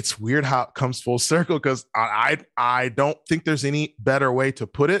it's weird how it comes full circle, because I don't think there's any better way to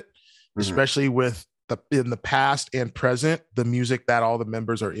put it, especially with in the past and present, the music that all the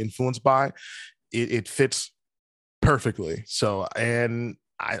members are influenced by, it fits perfectly. So, and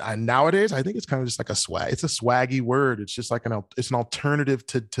I nowadays, I think it's kind of just like it's a swaggy word. It's just like it's an alternative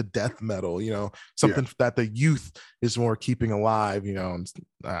to death metal, you know, something that the youth is more keeping alive, you know. And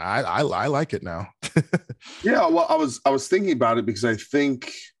I like it now. Yeah. Well, I was thinking about it because I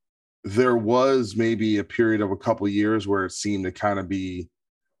think there was maybe a period of a couple of years where it seemed to kind of be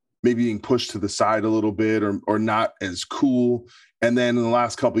maybe being pushed to the side a little bit, or not as cool. And then in the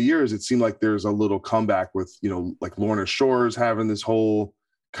last couple of years, it seemed like there's a little comeback with, you know, like Lorna Shore's having this whole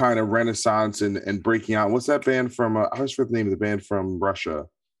kind of renaissance and breaking out. What's that band from? I always forget the name of the band from Russia.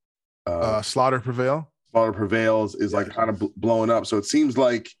 Slaughter Prevail. Slaughter Prevails is like kind of blowing up. So it seems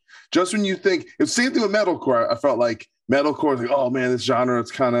like just when you think it's the same thing with metalcore, I felt like metalcore is like, oh man, this genre,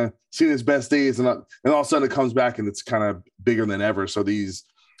 it's kind of seen its best days, and all of a sudden it comes back and it's kind of bigger than ever. So these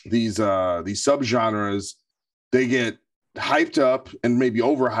these subgenres, they get hyped up and maybe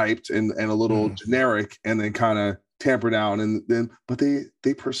overhyped and a little generic, and then kind of tamper down, and then but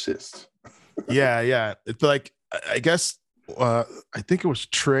they persist. Yeah. It's like, I guess I think it was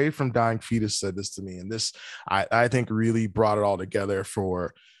Trey from Dying Fetus said this to me, and this I think really brought it all together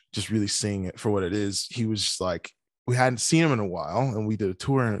for just really seeing it for what it is. He was just like, we hadn't seen him in a while, and we did a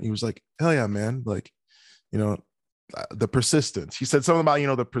tour, and he was like, hell yeah, man, like, the persistence. He said something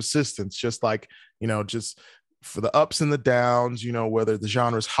about, the persistence, just like, just for the ups and the downs, whether the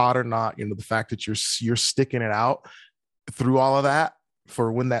genre is hot or not, the fact that you're sticking it out through all of that,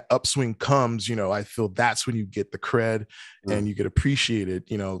 for when that upswing comes, I feel that's when you get the cred and you get appreciated,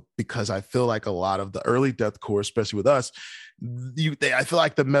 because I feel like a lot of the early deathcore, especially with us, I feel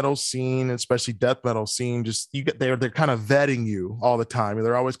like the metal scene, especially death metal scene, they're kind of vetting you all the time.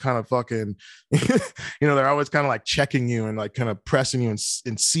 They're always kind of fucking, they're always kind of like checking you and like kind of pressing you and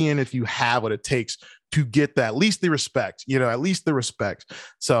seeing if you have what it takes to get that, at least the respect.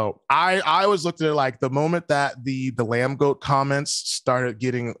 So I always looked at it like the moment that the Lamb Goat comments started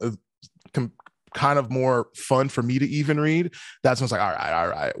getting kind of more fun for me to even read, that's when it's like, all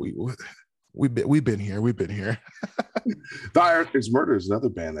right, we've been here. Dire is Murder is another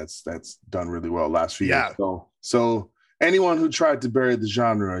band that's done really well last few years. So anyone who tried to bury the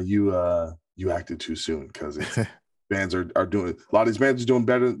genre, you acted too soon, because bands are doing, a lot of these bands are doing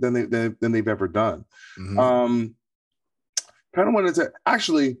better than they've ever done. Kind of wanted to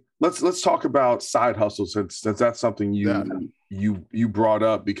actually let's talk about side hustles, since that's something you brought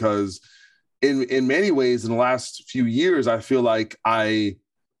up, because in many ways in the last few years, I feel like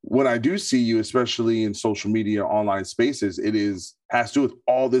when I do see you, especially in social media, online spaces, has to do with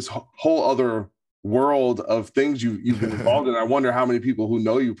all this whole other world of things you've been involved in. I wonder how many people who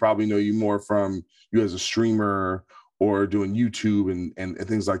know you probably know you more from you as a streamer or doing YouTube and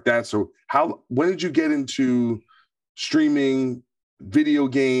things like that. So when did you get into streaming, video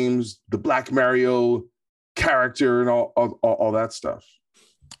games, the Black Mario character, and all that stuff?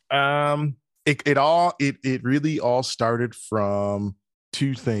 It really all started from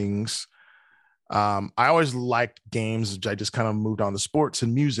two things. I always liked games. I just kind of moved on to sports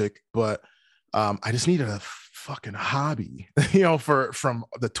and music, but I just needed a fucking hobby, from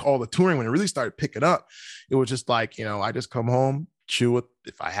all the touring. When it really started picking up, it was just like, I just come home, chill with,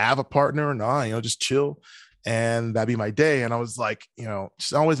 if I have a partner or not, just chill, and that'd be my day. And I was like,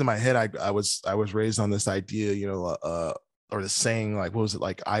 just always in my head, I was raised on this idea, or the saying, like, what was it,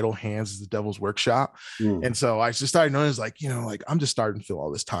 like, idle hands is the devil's workshop. And so I just started noticing, like, I'm just starting to feel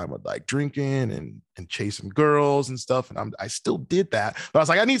all this time with like drinking and chasing girls and stuff. And I still did that, but I was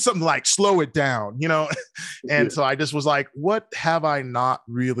like, I need something to like slow it down, And so I just was like, what have I not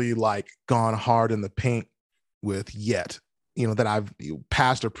really like gone hard in the paint with yet, that I've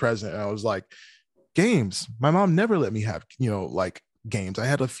past or present? And I was like, games. My mom never let me have, like games. I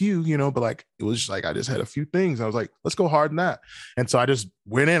had a few, but like, it was just like, I just had a few things. I was like, let's go hard in that. And so I just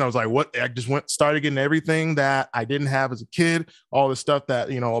went in, I was like, started getting everything that I didn't have as a kid, all the stuff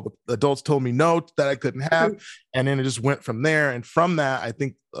that, all the adults told me no, that I couldn't have. And then it just went from there. And from that, I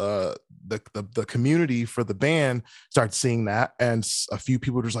think the community for the band started seeing that. And a few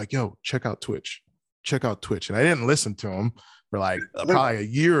people were just like, yo, check out Twitch. And I didn't listen to them for like probably a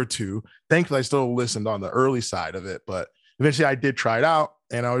year or two. Thankfully, I still listened on the early side of it, but eventually I did try it out,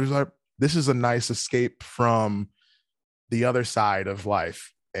 and I was like, this is a nice escape from the other side of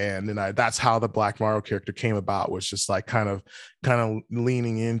life. And then that's how the Black Mario character came about, was just like kind of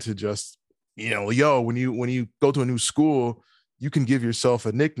leaning into just, when you go to a new school, you can give yourself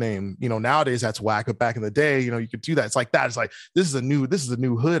a nickname. Nowadays that's whack, but back in the day, you could do that. It's like that. It's like, this is a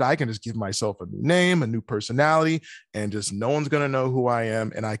new hood. I can just give myself a new name, a new personality, and just no one's gonna know who I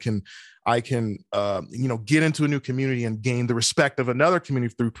am. And I can get into a new community and gain the respect of another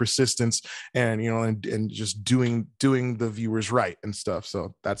community through persistence and and just doing the viewers right and stuff.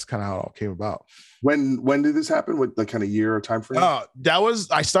 So that's kind of how it all came about. When did this happen? What, like, kind of year or time frame?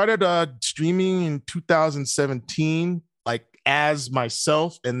 I started streaming in 2017, like as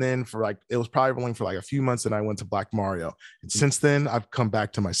myself, and then for like, it was probably only for like a few months, and I went to Black Mario, and since then I've come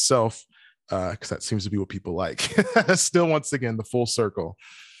back to myself, because that seems to be what people like. Still, once again, the full circle.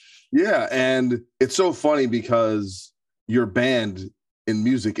 Yeah, and it's so funny because your band in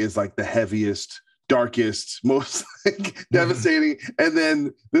music is like the heaviest, darkest, most like devastating, and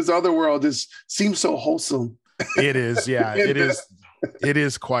then this other world just seems so wholesome. It is, yeah, it is. It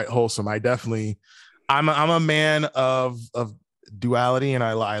is quite wholesome. I'm a man of duality, and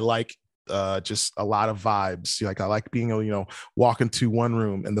I like just a lot of vibes. Like, I like being able, walk into one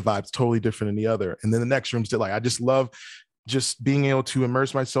room and the vibe's totally different in the other, and then the next room's still like, I just love just being able to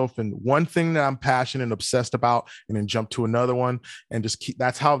immerse myself in one thing that I'm passionate and obsessed about, and then jump to another one, and just keep,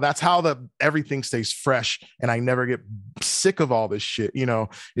 that's how the everything stays fresh, and I never get sick of all this shit.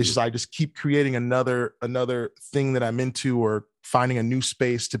 It's just, I just keep creating another thing that I'm into, or finding a new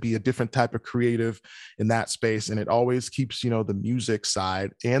space to be a different type of creative in that space. And it always keeps, the music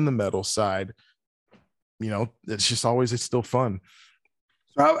side and the metal side, it's still fun.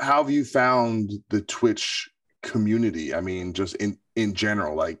 So how have you found the Twitch community? I mean, just in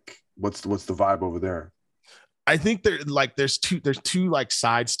general, like what's the vibe over there? I think there's two like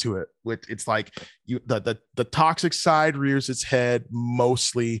sides to it. It's like the toxic side rears its head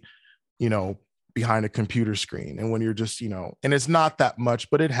mostly, behind a computer screen. And when you're just, and it's not that much,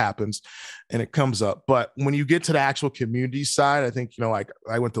 but it happens and it comes up. But when you get to the actual community side, I think, like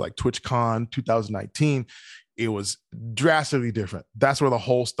I went to like TwitchCon 2019, it was drastically different. That's where the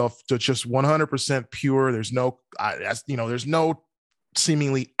whole stuff just 100% pure. There's no, there's no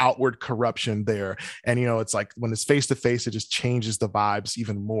seemingly outward corruption there. And, it's like when it's face to face, it just changes the vibes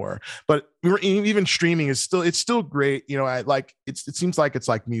even more. But even streaming is still great. It seems like it's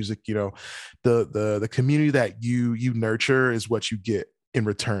like music, the community that you nurture is what you get in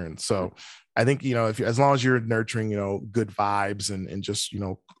return. So I think, as long as you're nurturing, good vibes and just,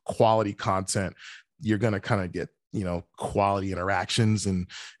 quality content, you're going to kind of get, quality interactions and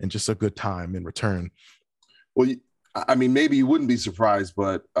just a good time in return. Well, I mean, maybe you wouldn't be surprised,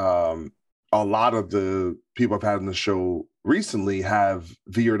 but a lot of the people I've had on the show recently have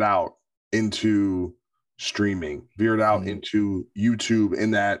veered out into streaming, veered out into YouTube,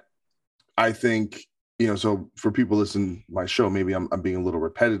 in that I think, so for people listening to my show, maybe I'm being a little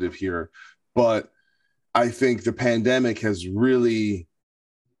repetitive here, but I think the pandemic has really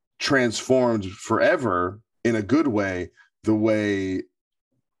transformed forever, in a good way, the way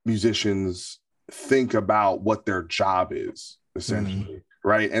musicians think about what their job is, essentially,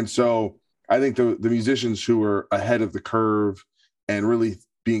 right? And so I think the musicians who are ahead of the curve and really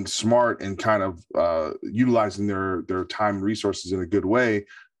being smart and kind of utilizing their time and resources in a good way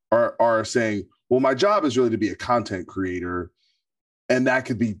are saying, well, my job is really to be a content creator, and that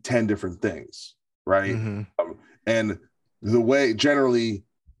could be 10 different things, right? And the way, generally,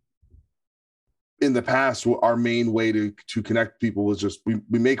 in the past, our main way to connect people was just we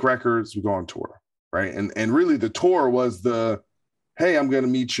make records, we go on tour, right? And really the tour was the, hey, I'm going to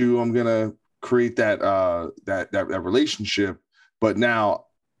meet you, I'm going to create that relationship. But now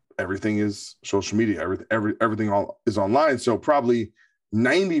everything is social media, everything is online. So probably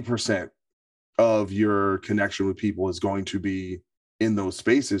 90% of your connection with people is going to be in those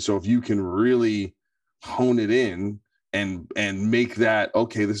spaces. So if you can really hone it in and make that,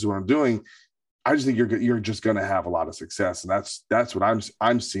 okay, this is what I'm doing, I just think you're just going to have a lot of success. And that's what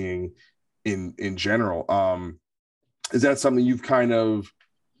I'm seeing in general. Is that something you've kind of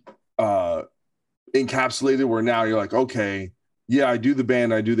encapsulated, where now you're like, okay, yeah, I do the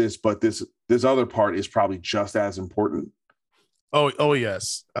band, I do this, but this other part is probably just as important? Oh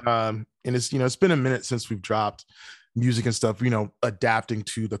yes. And it's, it's been a minute since we've dropped music and stuff, adapting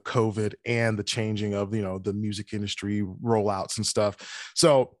to the COVID and the changing of, the music industry rollouts and stuff.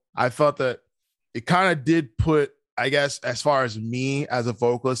 So I felt that it kind of did put, I guess, as far as me as a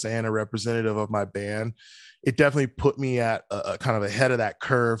vocalist and a representative of my band, it definitely put me at a kind of ahead of that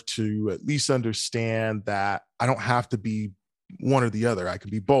curve to at least understand that I don't have to be one or the other. I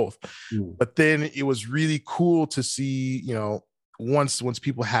can be both. But then it was really cool to see, once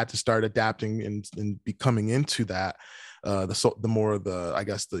people had to start adapting and becoming into that, the more of the, I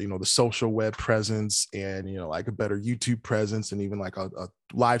guess, the social web presence and, like a better YouTube presence and even like a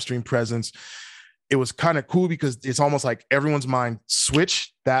live stream presence. It was kind of cool because it's almost like everyone's mind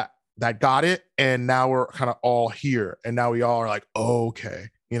switched that got it. And now we're kind of all here. And now we all are like, oh, okay.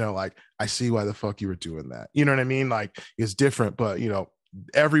 Like, I see why the fuck you were doing that. You know what I mean? Like, it's different, but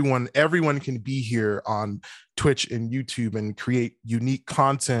everyone can be here on Twitch and YouTube and create unique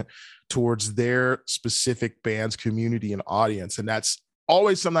content towards their specific band's community and audience. And that's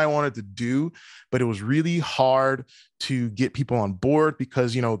always something I wanted to do, but it was really hard to get people on board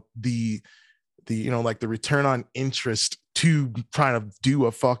because, the like the return on interest to trying to do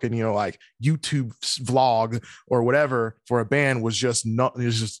a fucking, like YouTube vlog or whatever for a band was just not, it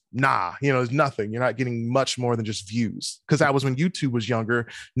was just, it's nothing. You're not getting much more than just views. Cause that was when YouTube was younger.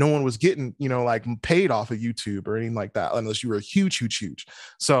 No one was getting, like paid off of YouTube or anything like that, unless you were huge.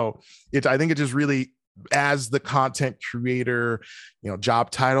 So I think it just really, as the content creator,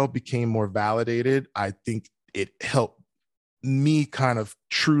 job title became more validated, I think it helped me kind of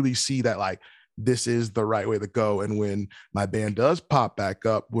truly see that like, this is the right way to go. And when my band does pop back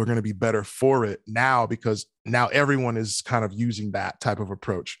up, we're going to be better for it now because now everyone is kind of using that type of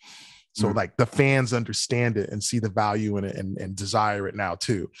approach. So like the fans understand it and see the value in it and desire it now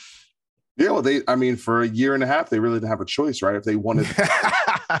too. Yeah, well, for a year and a half, they really didn't have a choice, right? If they wanted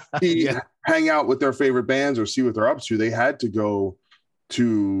to hang out with their favorite bands or see what they're up to, they had to go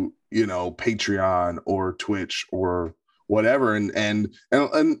to, Patreon or Twitch or whatever. And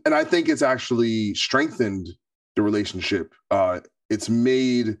I think it's actually strengthened the relationship. It's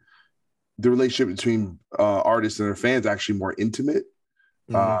made the relationship between artists and their fans actually more intimate.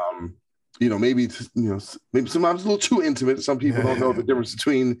 Maybe sometimes a little too intimate. Some people don't know the difference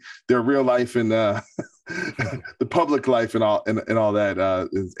between their real life and the public life and all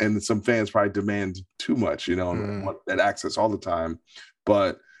that. And some fans probably demand too much, and want that access all the time.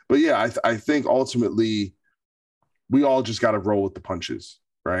 But yeah, I think ultimately we all just got to roll with the punches,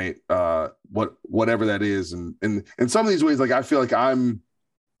 right? Whatever that is, and in some of these ways, like I feel like I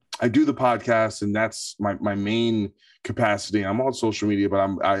do the podcast, and that's my main capacity. I'm on social media, but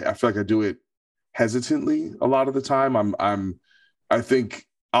I feel like I do it hesitantly a lot of the time. I think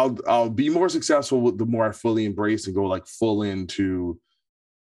I'll be more successful the more I fully embrace and go like full into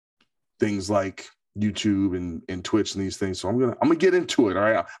things like YouTube and Twitch and these things. So I'm gonna get into it. All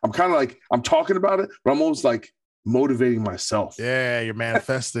right. I'm kind of like, I'm talking about it, but I'm almost like motivating myself. Yeah, you're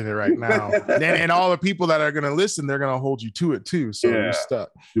manifesting it right now. and all the people that are gonna listen, they're gonna hold you to it too. So you're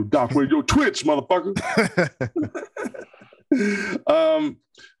stuck. Yo, Doc, where's your Twitch, motherfucker?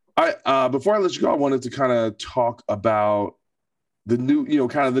 Before I let you go, I wanted to kind of talk about the new,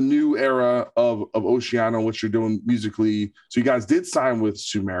 kind of the new era of Oceano, what you're doing musically. So you guys did sign with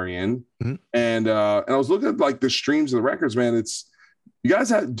Sumerian, and I was looking at like the streams of the records, man. You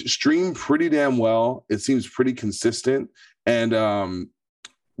guys had streamed pretty damn well. It seems pretty consistent. And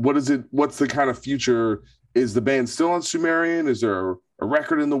what's the kind of future? Is the band still on Sumerian? Is there a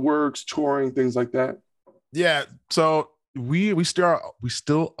record in the works, touring, things like that? Yeah. So we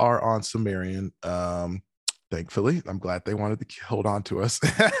still are on Sumerian. Thankfully, I'm glad they wanted to hold on to us.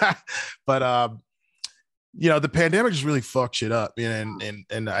 But the pandemic just really fucked shit up,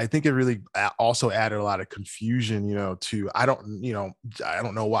 and I think it really also added a lot of confusion, to I don't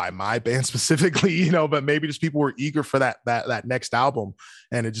know why my band specifically, but maybe just people were eager for that next album,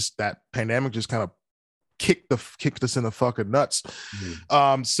 and that pandemic just kind of kicked us in the fucking nuts.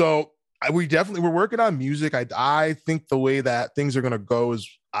 So we're working on music. I think the way that things are going to go is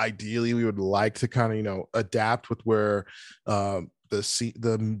ideally we would like to kind of, adapt with where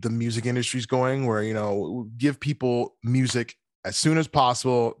the music industry is going, where, give people music as soon as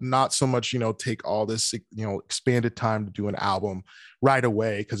possible, not so much, take all this, expanded time to do an album right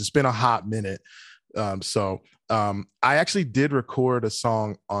away, because it's been a hot minute. So I actually did record a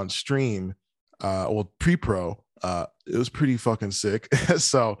song on stream, pre-pro. It was pretty fucking sick.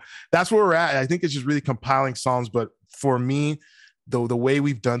 So that's where we're at. I think it's just really compiling songs. But for me, the way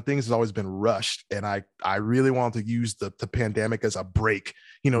we've done things has always been rushed. And I really wanted to use the pandemic as a break,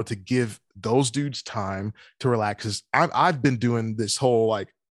 to give those dudes time to relax. 'Cause I've been doing this whole,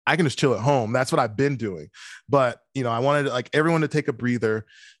 like, I can just chill at home. That's what I've been doing. But, I wanted like everyone to take a breather.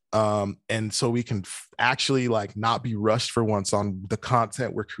 And so we can actually like not be rushed for once on the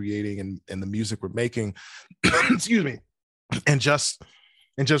content we're creating and the music we're making, excuse me, and just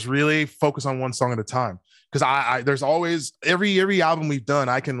really focus on one song at a time. Cause I there's always every album we've done,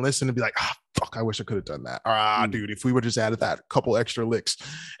 I can listen and be like, fuck, I wish I could have done that. Or dude, if we would just added that couple extra licks.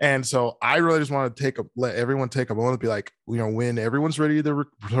 And so I really just want to let everyone take a moment to be like, when everyone's ready to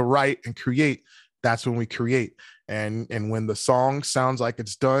write and create, that's when we create. And when the song sounds like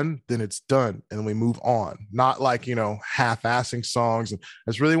it's done, then it's done. And we move on, not like, half-assing songs. And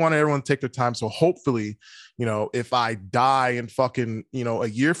I just really want everyone to take their time. So hopefully, if I die in fucking, a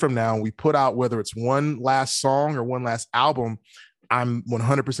year from now, we put out, whether it's one last song or one last album, I'm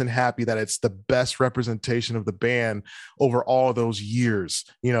 100% happy that it's the best representation of the band over all those years,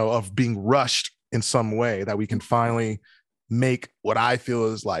 of being rushed in some way, that we can finally make what I feel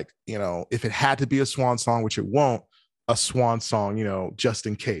is like, if it had to be a swan song, which it won't, a swan song, just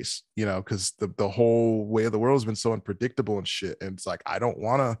in case, because the whole way of the world has been so unpredictable and shit. And it's like, I don't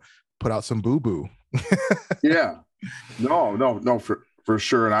want to put out some boo-boo. Yeah, no, for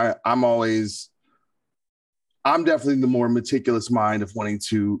sure. And I'm definitely the more meticulous mind of wanting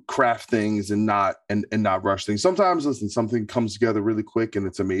to craft things and not rush things. Sometimes, listen, something comes together really quick and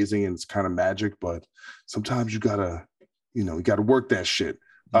it's amazing and it's kind of magic, but sometimes you gotta work that shit.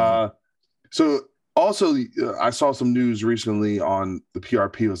 So also, I saw some news recently on the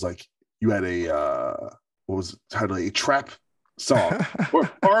PRP. It was like you had what was it titled, a trap song or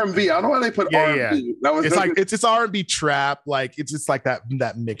R&B. I don't know why they put R&B. Yeah. It's R&B trap. Like it's just like that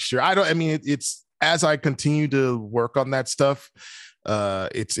mixture. It's as I continue to work on that stuff,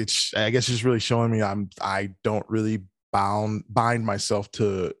 it's I guess just really showing me I don't really bind myself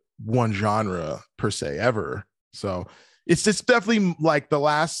to one genre per se ever. So it's definitely like the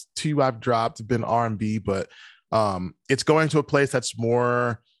last two I've dropped have been R&B, but it's going to a place that's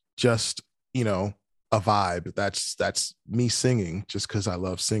more just, you know, a vibe. That's me singing just because I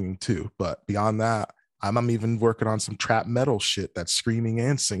love singing too. But beyond that, I'm even working on some trap metal shit that's screaming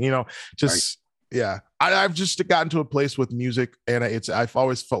and singing, you know, just yeah. I've just gotten to a place with music, and I've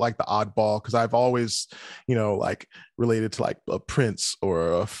always felt like the oddball because I've always, you know, like related to like a Prince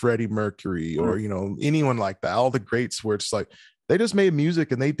or a Freddie Mercury or, you know, anyone like that. All the greats where it's like they just made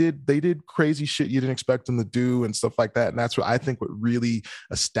music and they did crazy shit you didn't expect them to do and stuff like that. And that's what I think what really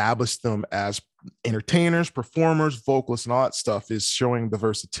established them as entertainers, performers, vocalists, and all that stuff is showing the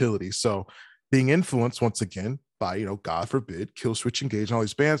versatility. So being influenced once again by, you know, God forbid, Killswitch Engage and all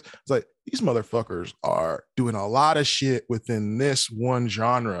these bands, it's like these motherfuckers are doing a lot of shit within this one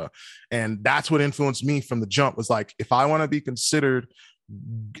genre. And that's what influenced me from the jump, was like, if I want to be considered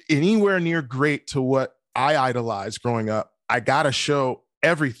anywhere near great to what I idolized growing up, I gotta show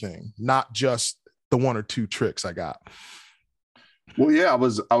everything, not just the one or two tricks I got. Well, yeah, I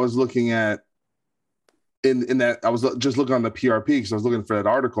was looking at in that I was just looking on the PRP because I was looking for that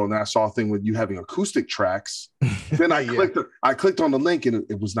article, and then I saw a thing with you having acoustic tracks. Then I clicked on the link and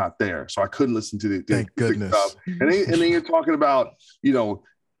it was not there, so I couldn't listen to the thank goodness stuff. And then you're talking about, you know,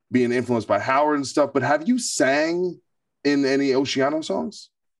 being influenced by Howard and stuff. But have you sang in any Oceano songs?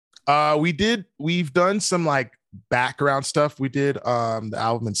 We've done some like background stuff. We did the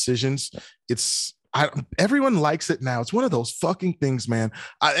album Incisions. Everyone likes it now. It's one of those fucking things, man.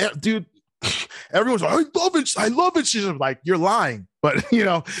 Dude, everyone's like, I love it. She's like, you're lying. But you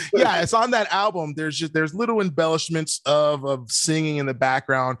know, yeah, it's on that album. There's little embellishments of singing in the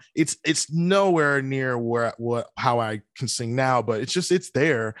background. It's nowhere near how I can sing now, but it's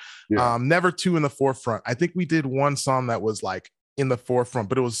there. Yeah. Never too in the forefront. I think we did one song that was like in the forefront,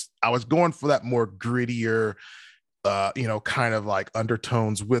 but I was going for that more grittier, you know, kind of like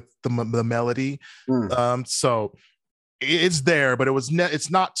undertones with the melody. So it's there, but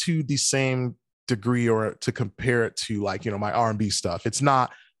it's not to the same degree or to compare it to like, you know, my R&B stuff. It's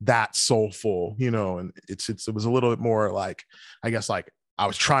not that soulful, you know, and it was a little bit more like, I guess, like I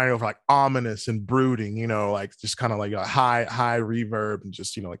was trying over like ominous and brooding, you know, like just kind of like a high reverb and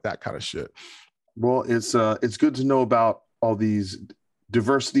just, you know, like that kind of shit. Well, it's good to know about all these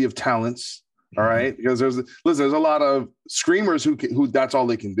diversity of talents. All right, because there's a lot of screamers who that's all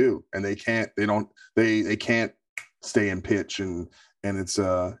they can do, and they can't stay in pitch, and it's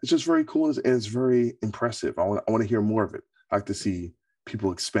just very cool and it's very impressive. I want to hear more of it. I like to see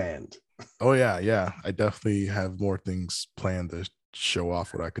people expand. Oh yeah, I definitely have more things planned to show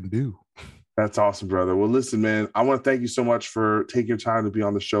off what I can do. That's awesome, brother. Well, listen, man, I want to thank you so much for taking your time to be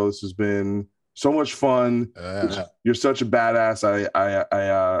on the show. This has been so much fun. You're such a badass.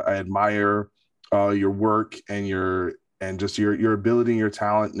 I admire your work and your ability and your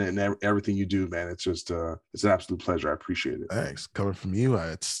talent and everything you do, man. It's just it's an absolute pleasure. I appreciate it. Thanks. Coming from you,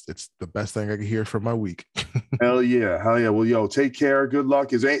 it's the best thing I can hear for my week. Hell yeah. Well, yo, take care. Good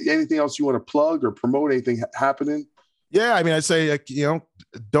luck. Is there anything else you want to plug or promote? Anything happening? Yeah, I mean, I'd say, like, you know,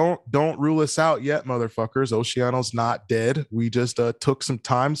 don't rule us out yet, motherfuckers. Oceano's not dead. We just took some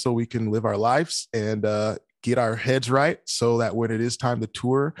time so we can live our lives and get our heads right, so that when it is time to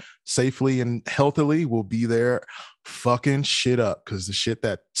tour safely and healthily, we'll be there fucking shit up, because the shit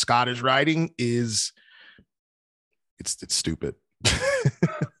that Scott is writing it's stupid.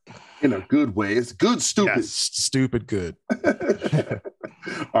 In a good way. It's good stupid. Yes, stupid good.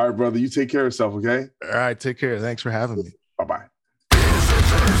 All right, brother, you take care of yourself, okay? All right, take care. Thanks for having me. Bye-bye.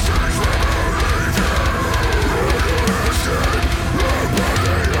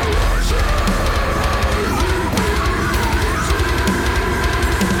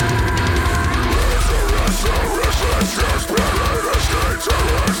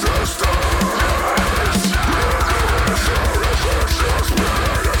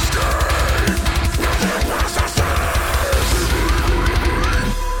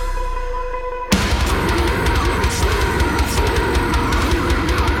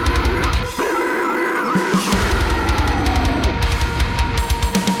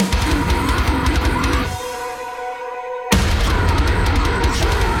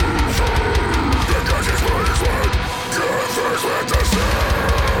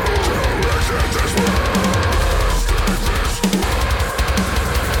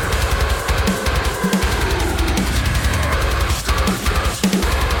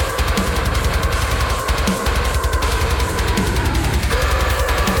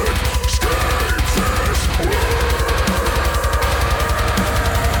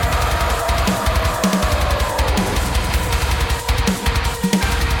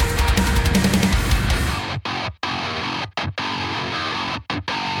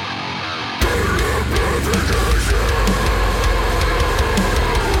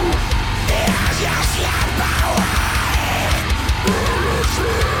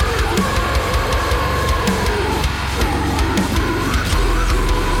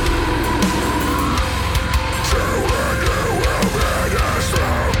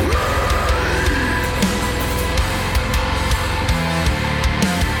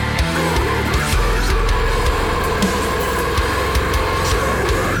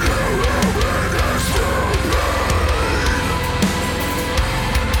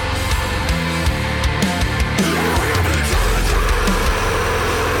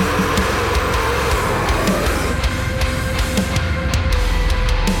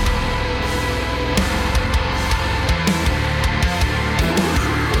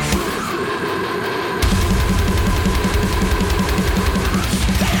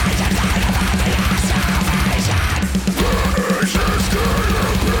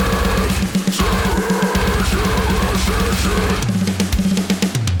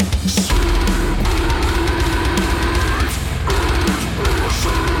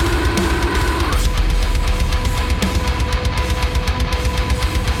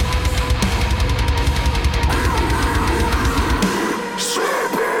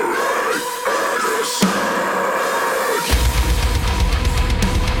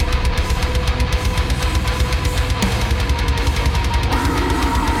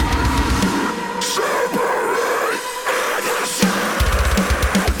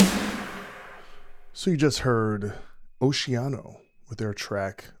 So you just heard Oceano with their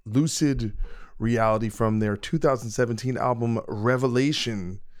track Lucid Reality from their 2017 album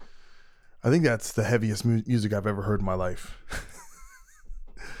Revelation. I think that's the heaviest music I've ever heard in my life.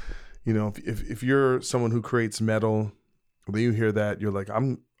 You know, if you're someone who creates metal, then you hear that, you're like, I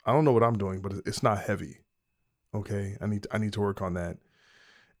don't know what I'm doing, but it's not heavy. Okay, I need to work on that.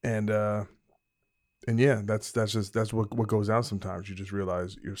 And yeah, that's what goes down sometimes. You just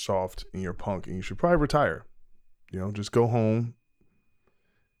realize you're soft and you're punk and you should probably retire. You know, just go home,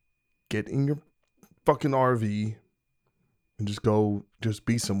 get in your fucking RV, and just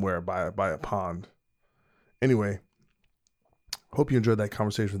be somewhere by a pond. Anyway, hope you enjoyed that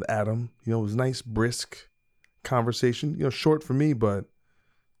conversation with Adam. You know, it was a nice, brisk conversation. You know, short for me, but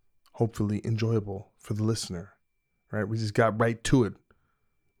hopefully enjoyable for the listener. Right? We just got right to it.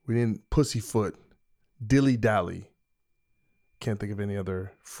 We didn't pussyfoot, dilly-dally. Can't think of any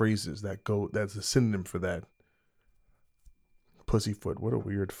other phrases that's a synonym for that. Pussyfoot. What a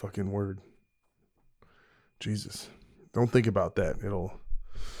weird fucking word. Jesus. Don't think about that. It'll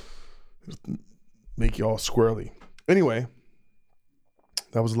make you all squirrely. Anyway,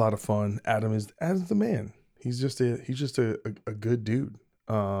 that was a lot of fun. Adam is the man. He's just a good dude.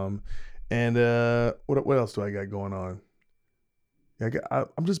 And what else do I got going on?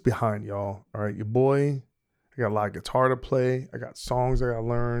 I'm just behind y'all. All right, your boy. I got a lot of guitar to play. I got songs I gotta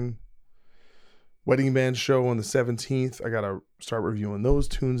learn. Wedding band show on the 17th. I gotta start reviewing those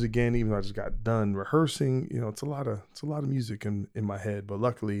tunes again, even though I just got done rehearsing. You know, it's a lot of music in my head. But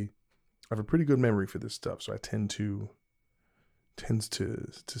luckily, I have a pretty good memory for this stuff, so I tends to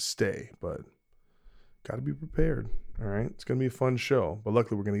stay. But gotta be prepared. All right, it's gonna be a fun show. But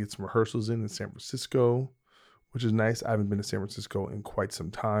luckily, we're gonna get some rehearsals in San Francisco, which is nice. I haven't been to San Francisco in quite some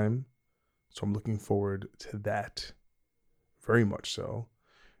time, so I'm looking forward to that very much so.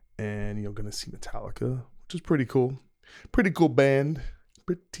 And, you know, going to see Metallica, which is pretty cool. Pretty cool band.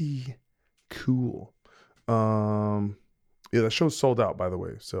 Pretty cool. Yeah, that show's sold out, by the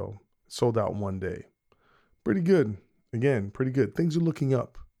way. So, sold out in one day. Pretty good. Again, pretty good. Things are looking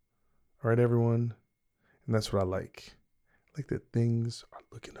up. All right, everyone? And that's what I like. I like that things are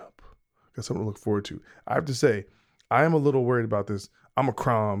looking up. Got something to look forward to. I have to say, I am a little worried about this. I'm a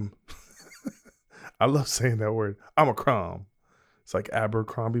crom. I love saying that word. I'm a crom. It's like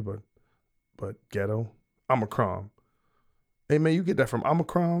Abercrombie, but ghetto. I'm a crom. Hey man, you get that from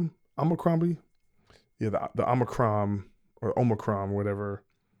Abercrombie? Yeah, the Omicron or Omicron, whatever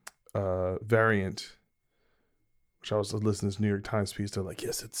variant. Which I was listening to this New York Times piece. They're like,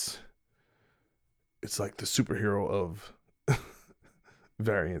 yes, it's like the superhero of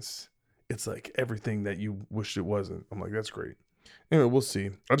variants. It's like everything that you wished it wasn't. I'm like, that's great. Anyway, we'll see.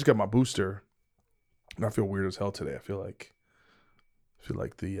 I just got my booster, and I feel weird as hell today. I feel like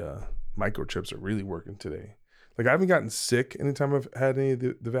the microchips are really working today. Like, I haven't gotten sick anytime I've had any of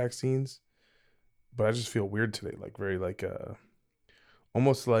the vaccines, but I just feel weird today. Like, very like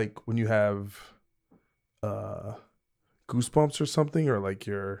almost like when you have goosebumps or something, or like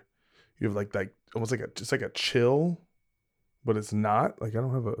you have like almost like just like a chill, but it's not. Like, I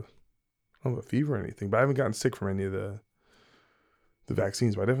don't have a fever or anything, but I haven't gotten sick from any of the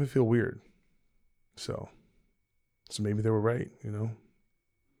vaccines, but I definitely feel weird. So maybe they were right, you know.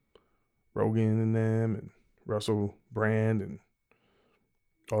 Rogan and them and Russell Brand and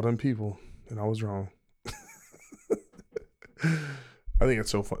all them people, and I was wrong. I think it's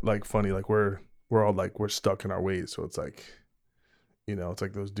so funny. Like we're all like we're stuck in our ways. So it's like, you know, it's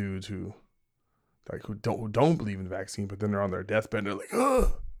like those dudes who don't believe in the vaccine, but then they're on their deathbed and they're like,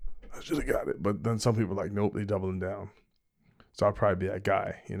 oh, I should have got it. But then some people are like, nope, they doubling down. So I'll probably be that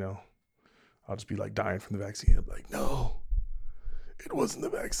guy, you know. I'll just be like dying from the vaccine. I'm like, no, it wasn't the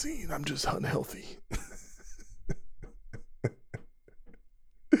vaccine. I'm just unhealthy.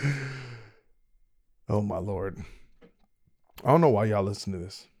 Oh my Lord. I don't know why y'all listen to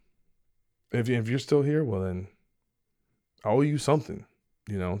this. If you're still here, well then I owe you something,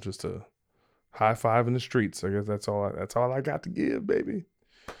 you know, just a high five in the streets. I guess that's all I got to give, baby.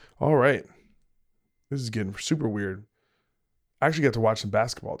 All right. This is getting super weird. I actually got to watch some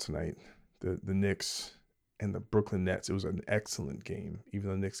basketball tonight. The Knicks and the Brooklyn Nets. It was an excellent game, even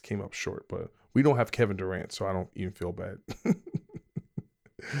though the Knicks came up short. But we don't have Kevin Durant, so I don't even feel bad.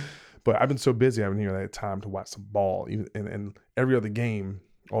 But I've been so busy, I haven't even had time to watch some ball. And every other game,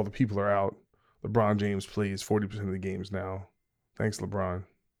 all the people are out. LeBron James plays 40% of the games now. Thanks, LeBron.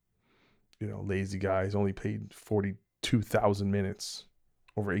 You know, lazy guy. He's only played 42,000 minutes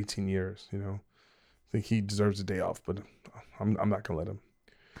over 18 years, you know. I think he deserves a day off, but I'm not going to let him.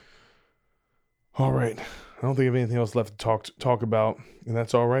 All right. I don't think I have anything else left to talk about, and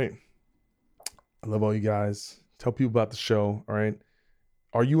that's all right. I love all you guys. Tell people about the show. All right.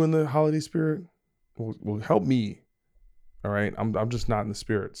 Are you in the holiday spirit? Well, help me. All right. I'm just not in the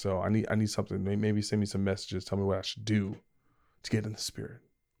spirit. So I need something. Maybe send me some messages. Tell me what I should do to get in the spirit.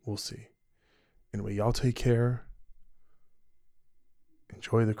 We'll see. Anyway, y'all take care.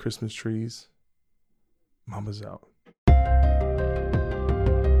 Enjoy the Christmas trees. Mama's out.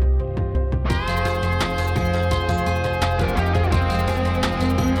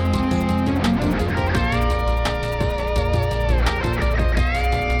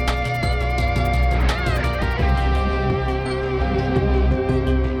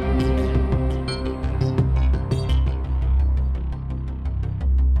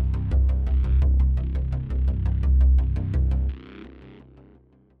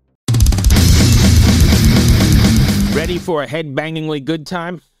 Ready for a head-bangingly good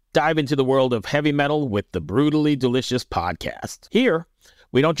time? Dive into the world of heavy metal with the Brutally Delicious podcast. Here,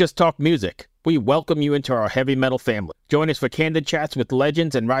 we don't just talk music. We welcome you into our heavy metal family. Join us for candid chats with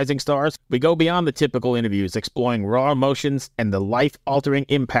legends and rising stars. We go beyond the typical interviews, exploring raw emotions and the life-altering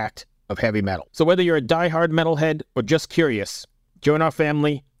impact of heavy metal. So whether you're a diehard metalhead or just curious, join our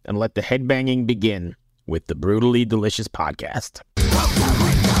family and let the headbanging begin with the Brutally Delicious podcast.